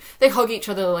they hug each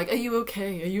other like, are you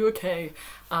okay? Are you okay?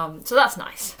 So that's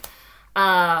nice.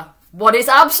 What is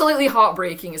absolutely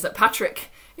heartbreaking is that Patrick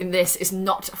in this is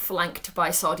not flanked by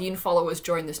sardine followers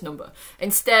during this number.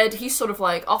 Instead, he's sort of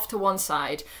like off to one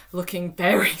side, looking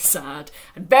very sad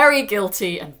and very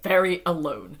guilty and very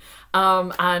alone.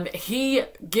 And he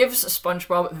gives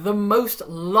SpongeBob the most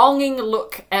longing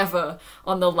look ever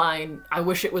on the line, I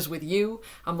wish it was with you.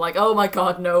 I'm like, oh my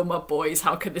god, no, my boys,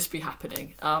 how could this be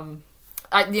happening?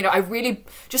 I believe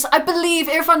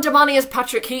Irfan Damani as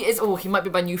Patrick. He might be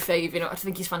my new fave, you know, I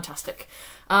think he's fantastic.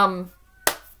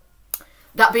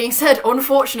 That being said,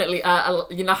 unfortunately,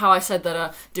 you know how I said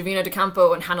that Davina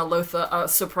DeCampo and Hannah Lothar are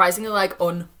surprisingly like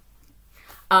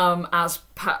as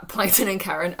Plankton and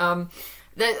Karen.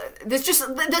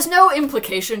 There's no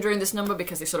implication during this number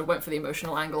because they sort of went for the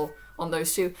emotional angle on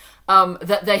those two,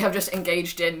 that they have just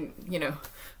engaged in, you know,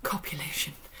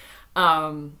 copulation.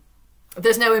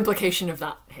 There's no implication of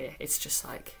that here. It's just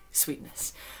like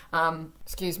sweetness.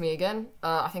 Excuse me again.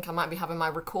 I think I might be having my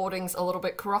recordings a little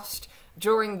bit crossed.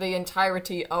 During the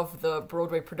entirety of the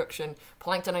Broadway production,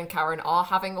 Plankton and Karen are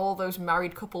having all those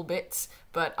married couple bits,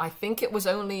 but I think it was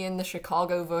only in the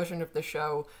Chicago version of the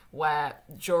show where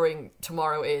during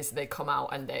Tomorrow Is they come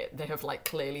out and they have like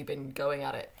clearly been going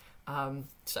at it.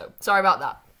 So sorry about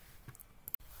that.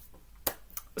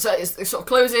 So it sort of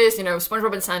closes, you know,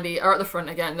 SpongeBob and Sandy are at the front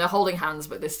again. They're holding hands,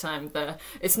 but this time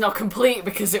it's not complete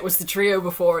because it was the trio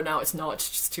before and now it's not. It's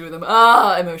just two of them.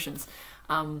 Emotions.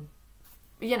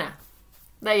 You know.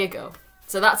 There you go.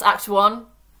 So that's Act 1.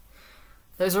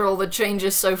 Those are all the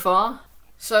changes so far.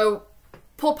 So,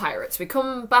 poor pirates. We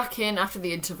come back in after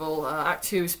the interval. Act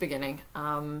 2 is beginning.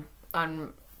 And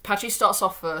Patchy starts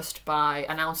off first by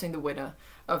announcing the winner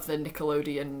of the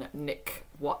Nickelodeon Nick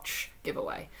Watch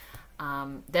giveaway.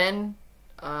 Then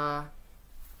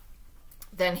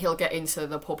he'll get into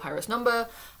the Poor Pirates number.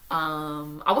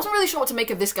 I wasn't really sure what to make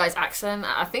of this guy's accent.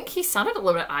 I think he sounded a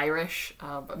little bit Irish,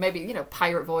 but maybe, you know,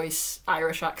 pirate voice,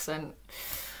 Irish accent.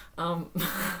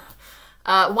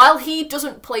 While he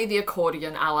doesn't play the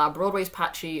accordion a la Broadway's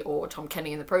Patchy or Tom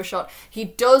Kenny in the Pro Shot, he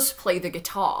does play the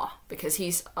guitar because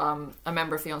he's a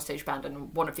member of the onstage band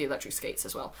and one of the electric skates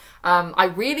as well. I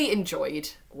really enjoyed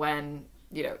when,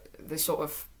 you know, the sort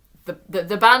of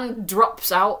the band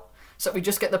drops out. So we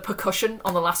just get the percussion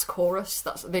on the last chorus.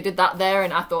 They did that there,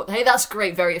 and I thought, hey, that's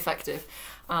great, very effective.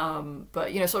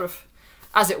 But, you know, sort of,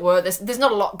 as it were, there's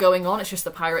not a lot going on. It's just the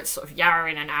pirates sort of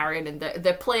yarring and arring, and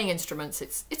they're playing instruments.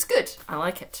 It's good. I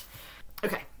like it.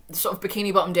 Okay, the sort of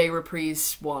Bikini Bottom Day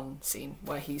reprise 1 scene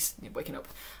where he's waking up.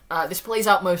 This plays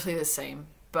out mostly the same,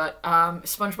 but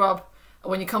SpongeBob,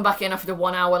 when you come back in after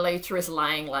 1 hour later, is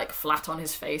lying like flat on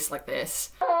his face like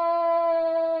this.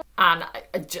 And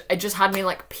it just had me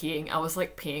like peeing. I was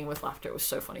like peeing with laughter. It was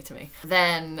so funny to me.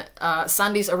 Then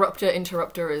Sandy's Eruptor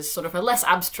Interrupter is sort of a less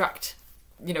abstract,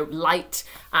 you know, light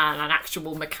and an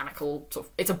actual mechanical sort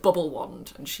of, it's a bubble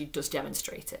wand, and she does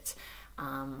demonstrate it.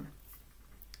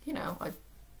 You know,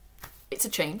 it's a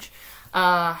change.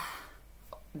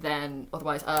 Then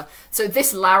otherwise, so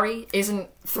this Larry isn't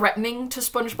threatening to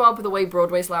SpongeBob the way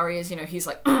Broadway's Larry is. You know, he's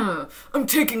like, I'm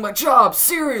taking my job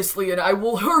seriously and I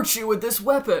will hurt you with this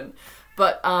weapon.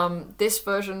 But this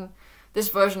version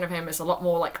of him is a lot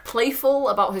more like playful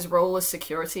about his role as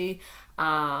security.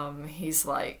 He's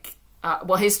like,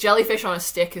 well, his jellyfish on a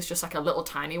stick is just like a little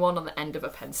tiny one on the end of a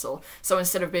pencil. So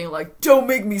instead of being like, don't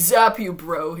make me zap you,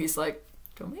 bro, he's like,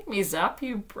 don't make me zap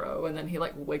you, bro. And then he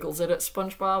like wiggles it at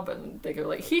SpongeBob and they go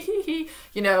like, hee hee hee.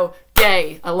 You know,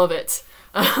 gay. I love it.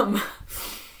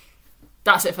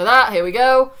 That's it for that. Here we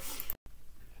go.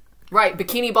 Right,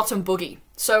 Bikini Bottom Boogie.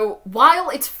 So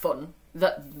while it's fun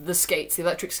that the skates, the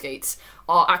electric skates,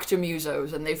 are actor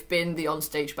musos and they've been the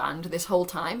onstage band this whole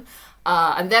time,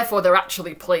 and therefore they're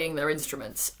actually playing their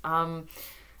instruments,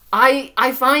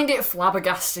 I find it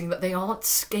flabbergasting that they aren't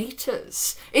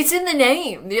skaters. It's in the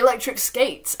name, the electric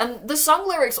skates, and the song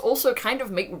lyrics also kind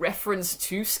of make reference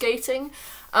to skating.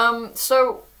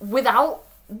 So without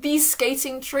these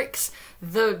skating tricks,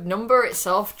 the number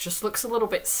itself just looks a little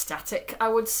bit static, I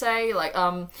would say. Like,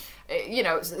 you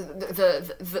know,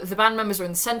 the band members are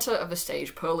in the center of the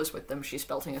stage. Pearl is with them. She's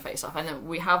belting her face off. And then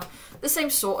we have the same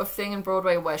sort of thing in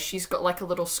Broadway where she's got like a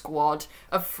little squad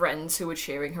of friends who are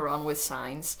cheering her on with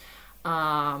signs.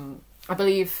 I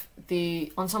believe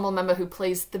the ensemble member who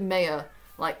plays the mayor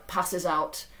like passes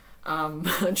out,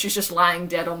 and she's just lying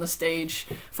dead on the stage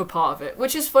for part of it,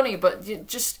 which is funny, but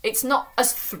it's not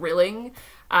as thrilling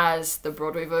as the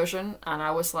Broadway version. And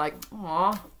I was like,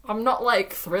 aw, I'm not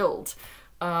like thrilled.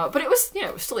 But it was, you know,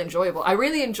 it was still enjoyable. I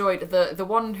really enjoyed the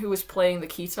one who was playing the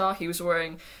guitar. He was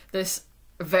wearing this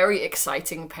very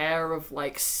exciting pair of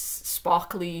like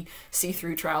sparkly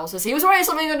see-through trousers. He was wearing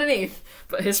something underneath,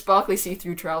 but his sparkly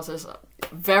see-through trousers,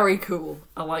 very cool.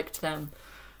 I liked them.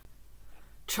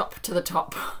 Chop to the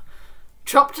Top.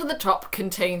 Chop to the Top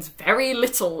contains very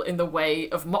little in the way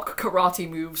of mock karate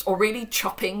moves or really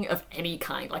chopping of any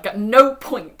kind. Like, at no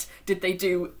point did they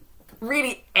do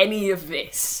really any of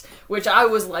this, which I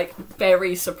was like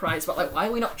very surprised about. Like, why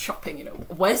are we not chopping, you know?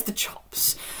 Where's the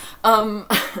chops?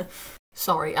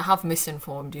 Sorry, I have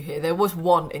misinformed you here. There was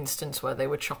one instance where they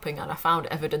were chopping and I found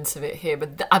evidence of it here,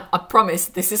 but I promise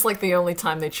this is like the only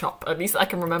time they chop. At least I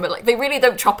can remember. Like, they really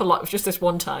don't chop a lot. It was just this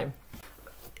one time.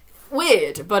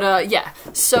 Weird, but yeah.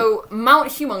 So Mount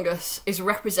Humongous is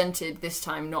represented this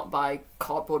time not by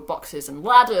cardboard boxes and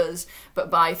ladders,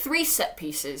 but by 3 set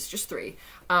pieces, just 3,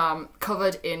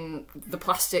 covered in the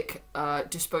plastic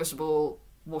disposable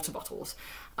water bottles.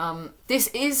 This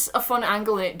is a fun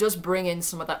angle, and it does bring in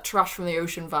some of that trash from the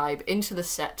ocean vibe into the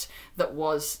set that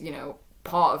was, you know,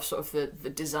 part of sort of the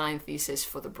design thesis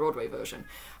for the Broadway version.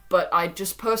 But I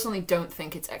just personally don't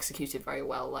think it's executed very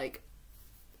well. Like,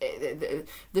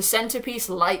 the centerpiece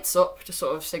lights up to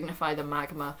sort of signify the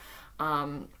magma,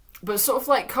 but sort of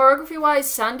like choreography-wise,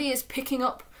 Sandy is picking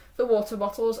up the water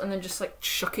bottles and then just like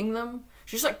chucking them.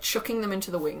 She's just like chucking them into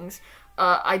the wings.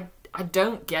 I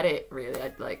don't get it really.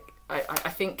 I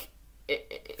think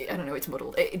I don't know. It's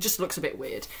muddled. It just looks a bit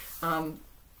weird.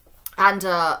 And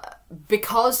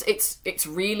because it's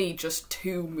really just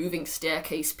 2 moving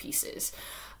staircase pieces,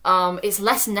 it's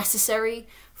less necessary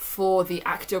for the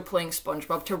actor playing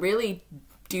SpongeBob to really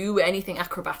do anything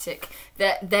acrobatic.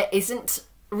 There isn't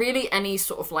really any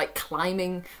sort of like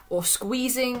climbing or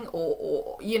squeezing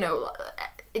or you know,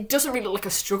 it doesn't really look like a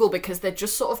struggle because they're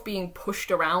just sort of being pushed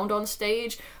around on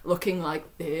stage looking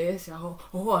like this. Oh,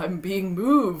 I'm being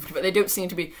moved, but they don't seem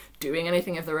to be doing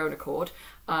anything of their own accord.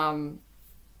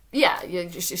 Yeah,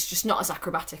 it's just not as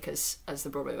acrobatic as the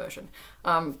Broadway version.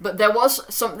 But there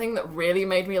was something that really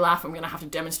made me laugh. I'm going to have to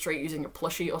demonstrate using a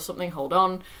plushie or something. Hold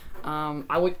on.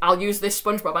 I'll use this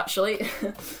SpongeBob, actually.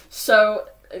 So,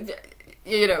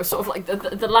 you know, sort of like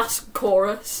the last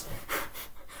chorus.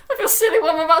 I feel silly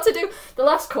what I'm about to do. The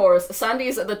last chorus, Sandy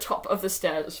is at the top of the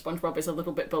stairs. SpongeBob is a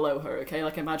little bit below her, okay?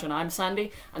 Like, imagine I'm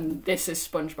Sandy, and this is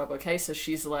SpongeBob, okay? So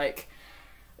she's like...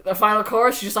 The final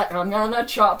chorus, she's just like, I'm gonna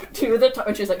chop to the top,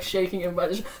 and she's like shaking him by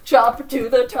the chop to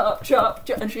the top, chop,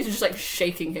 and she's just like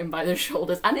shaking him by the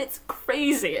shoulders, and it's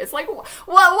crazy. It's like,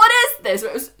 what is this?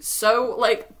 It was so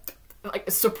like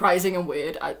surprising and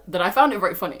weird that I found it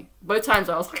very funny. Both times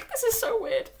I was like, this is so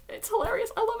weird. It's hilarious.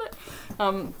 I love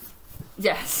it.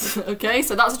 Yes. Okay.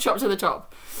 So that's a chop to the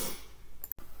top.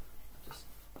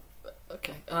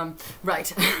 Okay.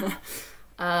 Right.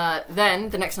 Then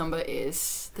the next number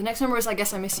is I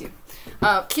Guess I Miss You.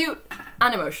 Cute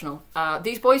and emotional.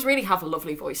 These boys really have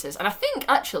lovely voices, and I think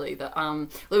actually that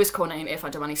Louis Cornet and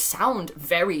Irfan Damani sound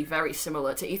very, very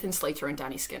similar to Ethan Slater and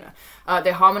Danny Skinner.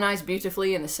 They harmonise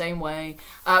beautifully in the same way.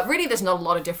 Really, there's not a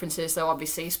lot of differences, though.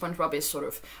 Obviously, SpongeBob is sort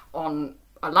of on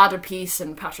a ladder piece,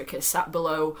 and Patrick is sat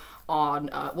below on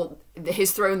well,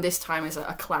 his throne this time is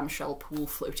a clamshell pool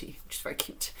floaty, which is very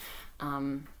cute.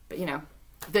 But you know.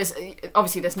 There's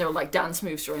no like dance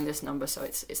moves during this number, so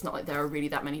it's not like there are really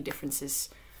that many differences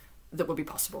that would be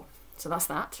possible. So that's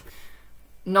that.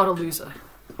 Not a Loser.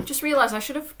 I just realised I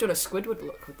should have done a Squidward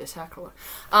look with this hair colour.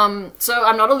 So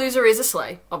I'm Not a Loser is a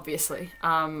sleigh, obviously.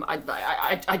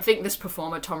 I think this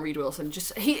performer, Tom Reed Wilson,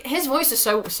 just his voice is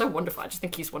so wonderful. I just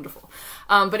think he's wonderful.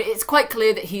 But it's quite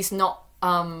clear that he's not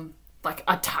like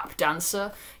a tap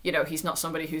dancer. You know, he's not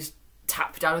somebody who's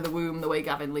tapped out of the womb the way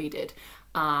Gavin Lee did.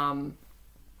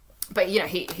 But, you know,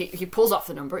 he pulls off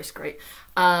the number, it's great.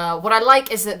 What I like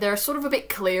is that they're sort of a bit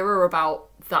clearer about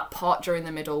that part during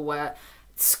the middle where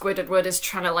Squidward is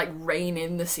trying to, like, rein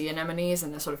in the sea anemones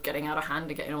and they're sort of getting out of hand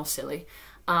and getting all silly.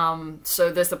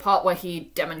 So there's the part where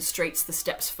he demonstrates the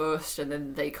steps first and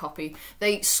then they copy.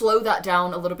 They slow that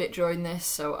down a little bit during this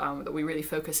so that we really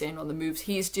focus in on the moves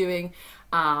he's doing.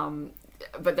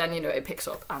 But then, you know, it picks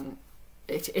up and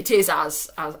it is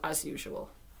as usual.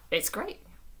 It's great.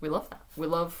 We love that. We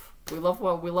love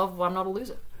I'm Not a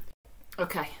Loser.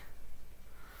 Okay.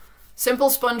 Simple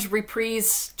Sponge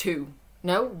Reprise 2.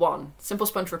 No, 1. Simple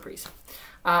Sponge Reprise.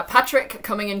 Patrick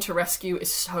coming in to rescue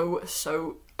is so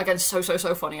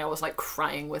funny. I was like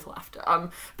crying with laughter.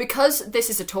 Because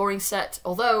this is a touring set,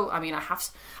 although, I mean,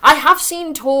 I have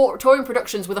seen touring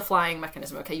productions with a flying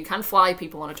mechanism, okay? You can fly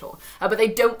people on a tour, but they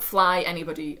don't fly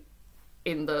anybody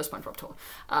in the SpongeBob tour.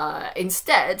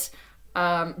 Instead,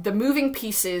 the moving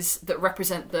pieces that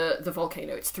represent the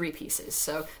volcano, it's 3 pieces.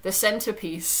 So the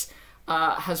centerpiece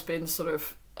has been sort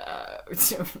of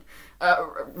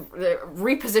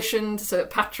repositioned so that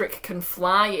Patrick can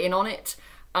fly in on it,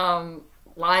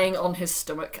 lying on his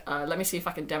stomach. Let me see if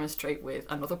I can demonstrate with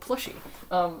another plushie.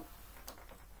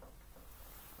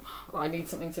 I need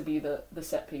something to be the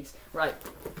set piece. Right.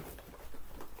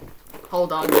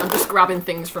 Hold on, I'm just grabbing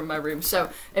things from my room. So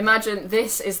imagine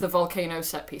this is the volcano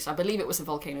set piece. I believe it was the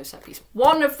volcano set piece.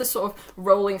 One of the sort of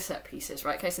rolling set pieces,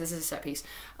 right? Okay, so this is a set piece.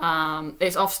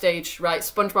 It's off stage, right?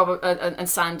 SpongeBob and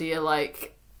Sandy are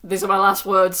like, these are my last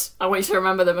words. I want you to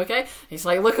remember them, okay? He's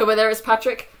like, look over there, it's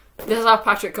Patrick. This is how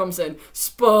Patrick comes in.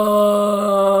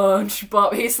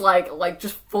 SpongeBob. He's like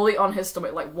just fully on his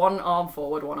stomach, like one arm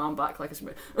forward, one arm back, like a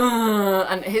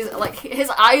and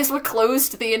his eyes were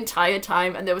closed the entire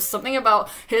time, and there was something about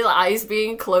his eyes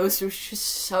being closed which was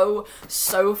just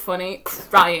so funny.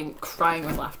 Crying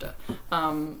with laughter.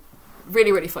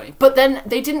 Really, really funny. But then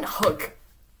they didn't hug.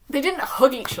 They didn't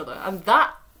hug each other, and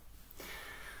that's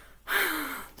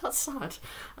sad.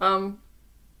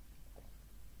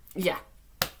 Yeah.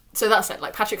 So that's it,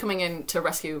 like Patrick coming in to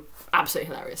rescue,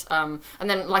 absolutely hilarious. And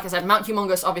then, like I said, Mount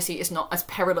Humongous obviously is not as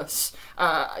perilous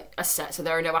a set, so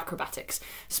there are no acrobatics.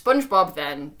 SpongeBob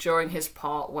then, during his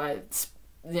part where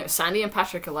Sandy and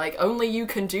Patrick are like, only you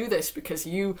can do this because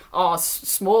you are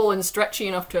small and stretchy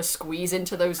enough to squeeze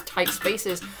into those tight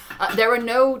spaces. There are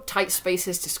no tight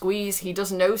spaces to squeeze, he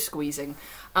does no squeezing.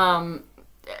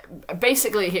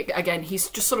 Basically, he's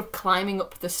just sort of climbing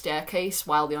up the staircase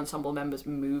while the ensemble members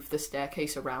move the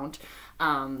staircase around.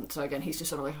 So again, he's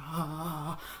just sort of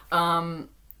like,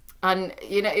 and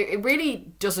it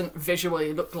really doesn't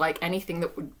visually look like anything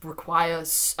that would require a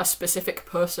specific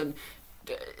person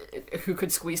who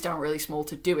could squeeze down really small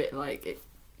to do it.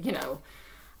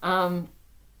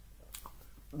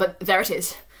 But there it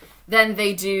is. Then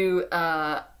they do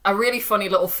a really funny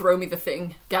little throw me the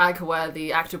thing gag where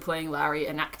the actor playing Larry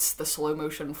enacts the slow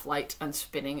motion flight and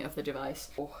spinning of the device.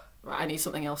 Oh, right, I need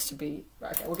something else to be.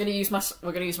 Right, okay, we're gonna use my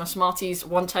Smarties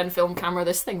 110 film camera.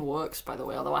 This thing works, by the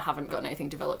way, although I haven't got anything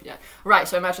developed yet. Right,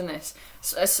 so imagine this: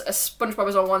 SpongeBob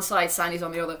is on one side, Sandy's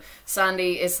on the other.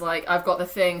 Sandy is like, "I've got the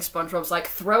thing." SpongeBob's like,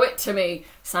 "Throw it to me."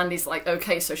 Sandy's like,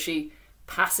 "Okay," so she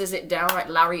passes it down. Right,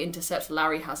 Larry intercepts.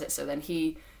 Larry has it, so then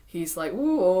he's like,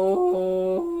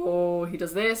 ooh, he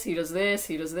does this, he does this,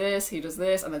 he does this, he does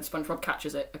this, and then SpongeBob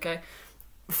catches it, okay?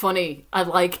 Funny. I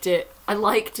liked it.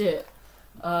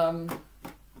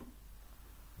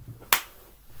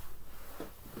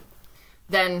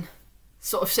 Then,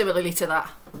 sort of similarly to that,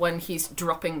 when he's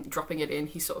dropping it in,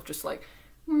 he's sort of just like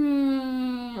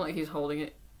he's holding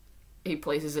it. He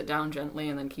places it down gently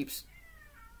and then keeps...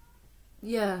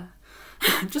 Yeah.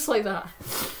 Just like that.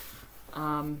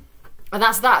 And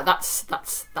that's that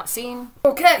scene.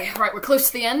 Okay, right, we're close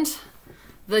to the end.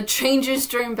 The changes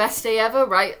during Best Day Ever,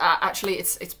 right? Actually,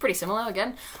 it's pretty similar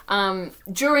again.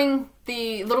 During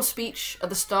the little speech at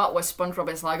the start where SpongeBob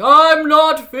is like, "I'm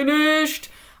not finished,"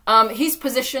 he's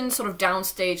positioned sort of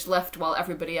downstage left while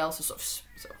everybody else is sort of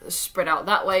spread out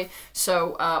that way.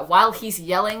 So while he's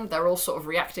yelling, they're all sort of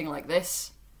reacting like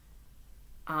this,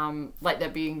 like they're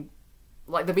being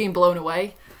blown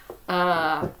away.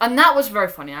 And that was very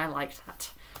funny. I liked that.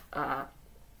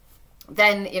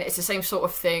 Then it's the same sort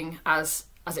of thing as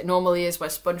it normally is, where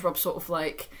SpongeBob sort of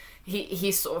like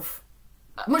he's sort of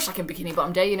much like in Bikini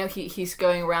Bottom Day. He's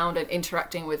going around and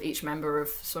interacting with each member of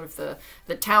sort of the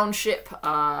township,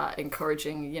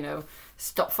 encouraging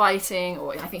stop fighting,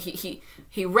 or I think he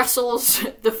wrestles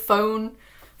the phone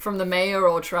from the mayor,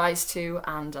 or tries to.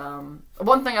 And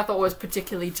one thing I thought was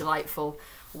particularly delightful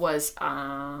was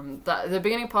the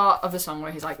beginning part of the song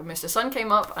where he's like, "Mr. Sun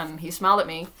came up and he smiled at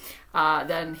me."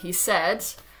 Then he said,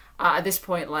 at this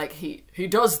point, like he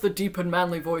does the deep and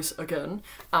manly voice again.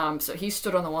 So he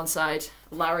stood on the one side,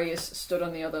 Larry is stood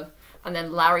on the other, and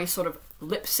then Larry sort of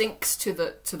lip syncs to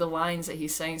the lines that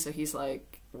he's saying. So he's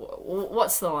like,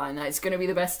 "What's the line? It's going to be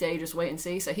the best day. Just wait and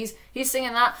see." So he's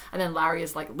singing that, and then Larry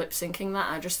is like lip syncing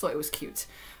that. I just thought it was cute.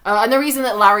 And the reason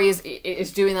that Larry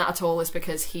is doing that at all is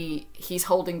because he's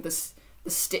holding the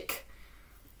stick.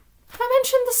 Did I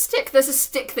mention the stick? There's a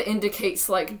stick that indicates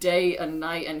like day and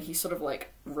night, and he sort of like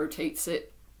rotates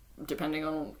it depending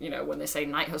on when they say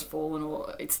night has fallen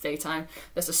or it's daytime.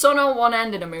 There's a sun on one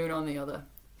end and a moon on the other.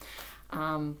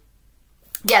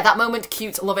 Yeah, that moment,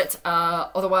 cute, love it.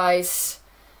 Otherwise,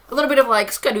 a little bit of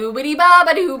like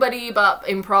skadoobity-ba-ba-doo-ba-dee-bop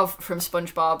improv from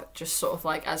SpongeBob, just sort of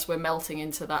like as we're melting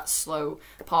into that slow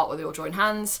part where they all join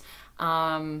hands.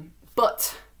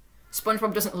 But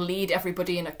SpongeBob doesn't lead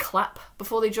everybody in a clap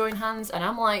before they join hands, and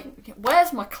I'm like,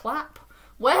 where's my clap?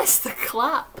 Where's the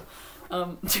clap?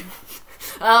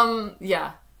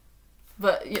 Yeah.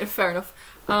 But, yeah, fair enough.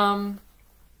 And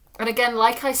again,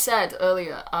 like I said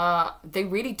earlier, they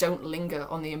really don't linger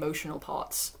on the emotional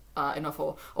parts enough,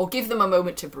 or give them a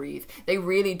moment to breathe. They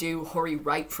really do hurry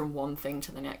right from one thing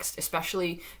to the next,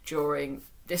 especially during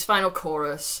this final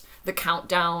chorus, the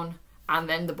countdown, and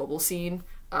then the bubble scene.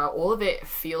 All of it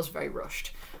feels very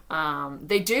rushed.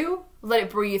 They do let it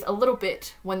breathe a little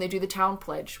bit when they do the town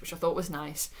pledge, which I thought was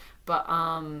nice, but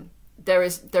there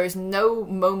is no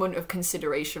moment of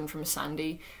consideration from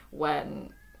Sandy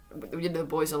when the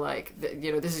boys are like,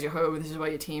 you know, this is your home, this is where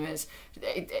your team is.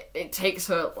 It takes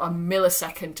her a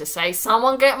millisecond to say,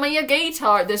 someone get me a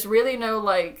guitar. There's really no,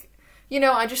 like, you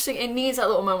know, I just think it needs that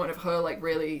little moment of her, like,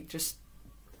 really just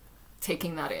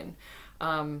taking that in.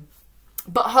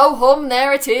 But ho hum,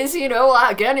 there it is, you know,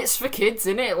 like, again, it's for kids,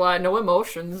 innit? Like, no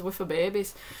emotions, we're for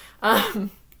babies.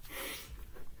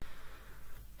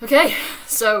 Okay,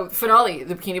 so finale,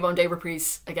 the Bikini Bottom Day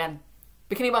reprise again.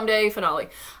 Bikini Bottom Day finale.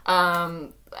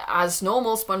 As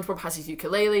normal, SpongeBob has his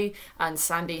ukulele, and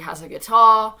Sandy has a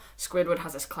guitar, Squidward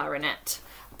has his clarinet.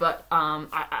 But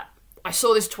I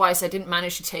saw this twice, I didn't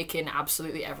manage to take in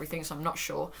absolutely everything, so I'm not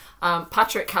sure.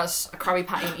 Patrick has a Krabby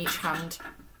Patty in each hand.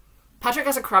 Patrick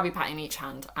has a Krabby Patty in each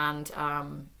hand, and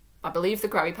I believe the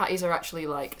Krabby Patties are actually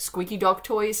like squeaky dog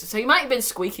toys, so he might have been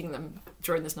squeaking them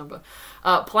during this number.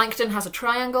 Plankton has a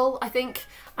triangle, I think,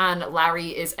 and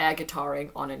Larry is air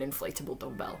guitaring on an inflatable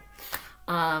dumbbell.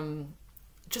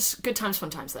 Just good times, fun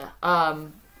times there.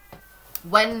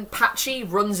 When Patchy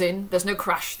runs in, there's no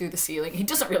crash through the ceiling. He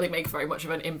doesn't really make very much of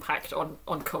an impact on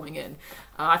coming in.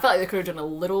 I felt like they could have done a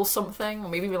little something, or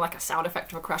maybe even like a sound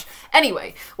effect of a crash.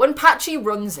 Anyway, when Patchy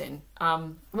runs in,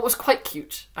 what was quite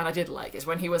cute, and I did like, is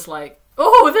when he was like,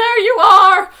 oh, there you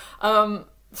are!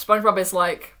 SpongeBob is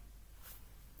like,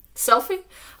 selfie?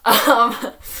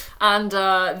 And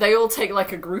they all take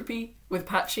like a groupie with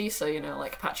Patchy, so, you know,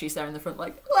 like, Patchy's there in the front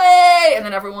like, way, and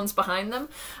then everyone's behind them.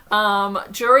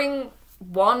 During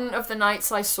one of the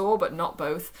nights I saw, but not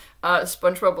both,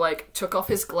 SpongeBob, like, took off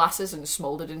his glasses and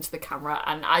smoldered into the camera,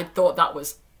 and I thought that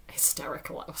was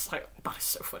hysterical. I was like, that is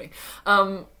so funny.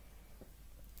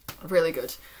 Really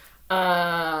good.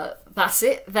 That's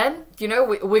it then. You know,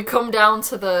 we come down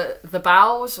to the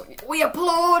bows. We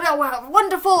applaud. Oh, wow,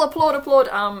 wonderful, applaud, applaud.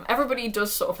 Everybody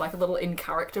does sort of like a little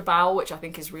in-character bow, which I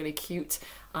think is really cute.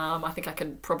 I think I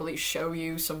can probably show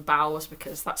you some bows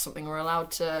because that's something we're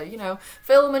allowed to, you know,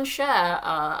 film and share.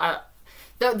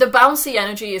 The bouncy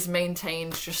energy is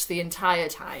maintained just the entire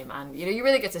time, and, you know, you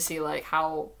really get to see like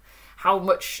how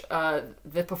much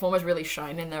the performers really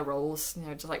shine in their roles. You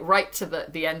know, just like right to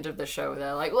the end of the show,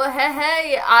 they're like, well,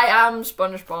 hey, I am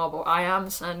SpongeBob, or I am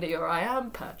Sandy, or I am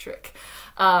Patrick.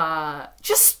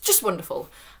 Just wonderful.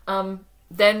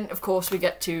 Then, of course, we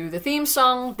get to the theme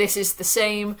song. This is the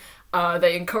same.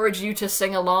 They encourage you to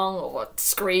sing along or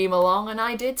scream along, and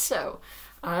I did so.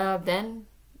 Then,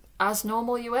 as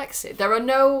normal, you exit. There are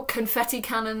no confetti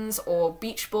cannons or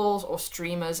beach balls or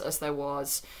streamers as there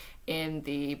was in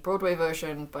the Broadway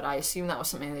version, but I assume that was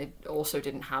something they also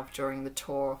didn't have during the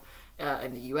tour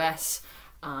in the US.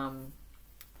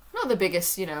 Not the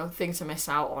biggest, you know, thing to miss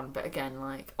out on, but again,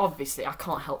 like, obviously I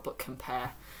can't help but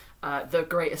compare the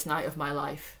greatest night of my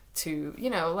life to, you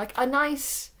know, like a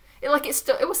nice, it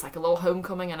was like a little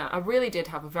homecoming, and I really did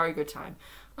have a very good time.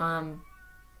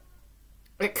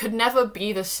 It could never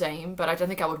be the same, but I don't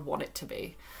think I would want it to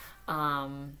be.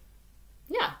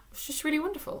 Yeah, it's just really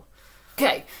wonderful.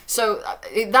 Okay, so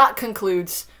that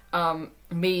concludes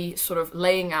me sort of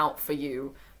laying out for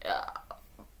you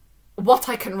what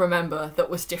I can remember that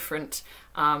was different.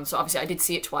 So obviously I did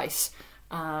see it twice,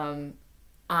 and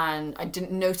I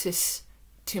didn't notice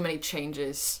too many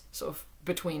changes sort of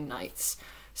between nights.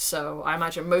 So I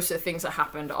imagine most of the things that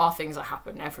happened are things that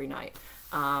happen every night.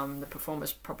 The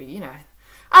performers probably, you know,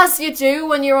 as you do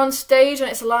when you're on stage and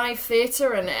it's live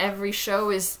theatre and every show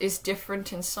is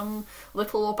different in some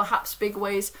little or perhaps big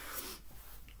ways.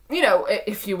 You know,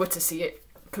 if you were to see it,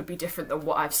 it could be different than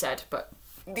what I've said, but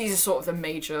these are sort of the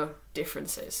major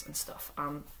differences and stuff.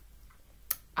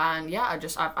 And yeah,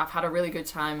 I've had a really good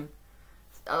time,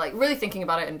 like really thinking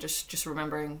about it and just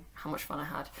remembering how much fun I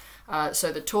had.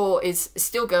 So the tour is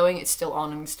still going, it's still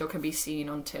on, and still can be seen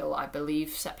until, I believe,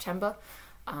 September.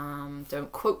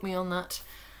 Don't quote me on that.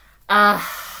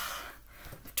 I've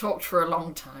talked for a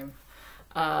long time.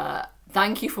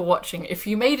 Thank you for watching. If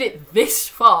you made it this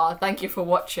far, thank you for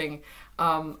watching.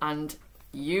 And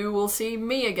you will see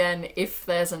me again if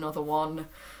there's another one.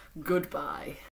 Goodbye.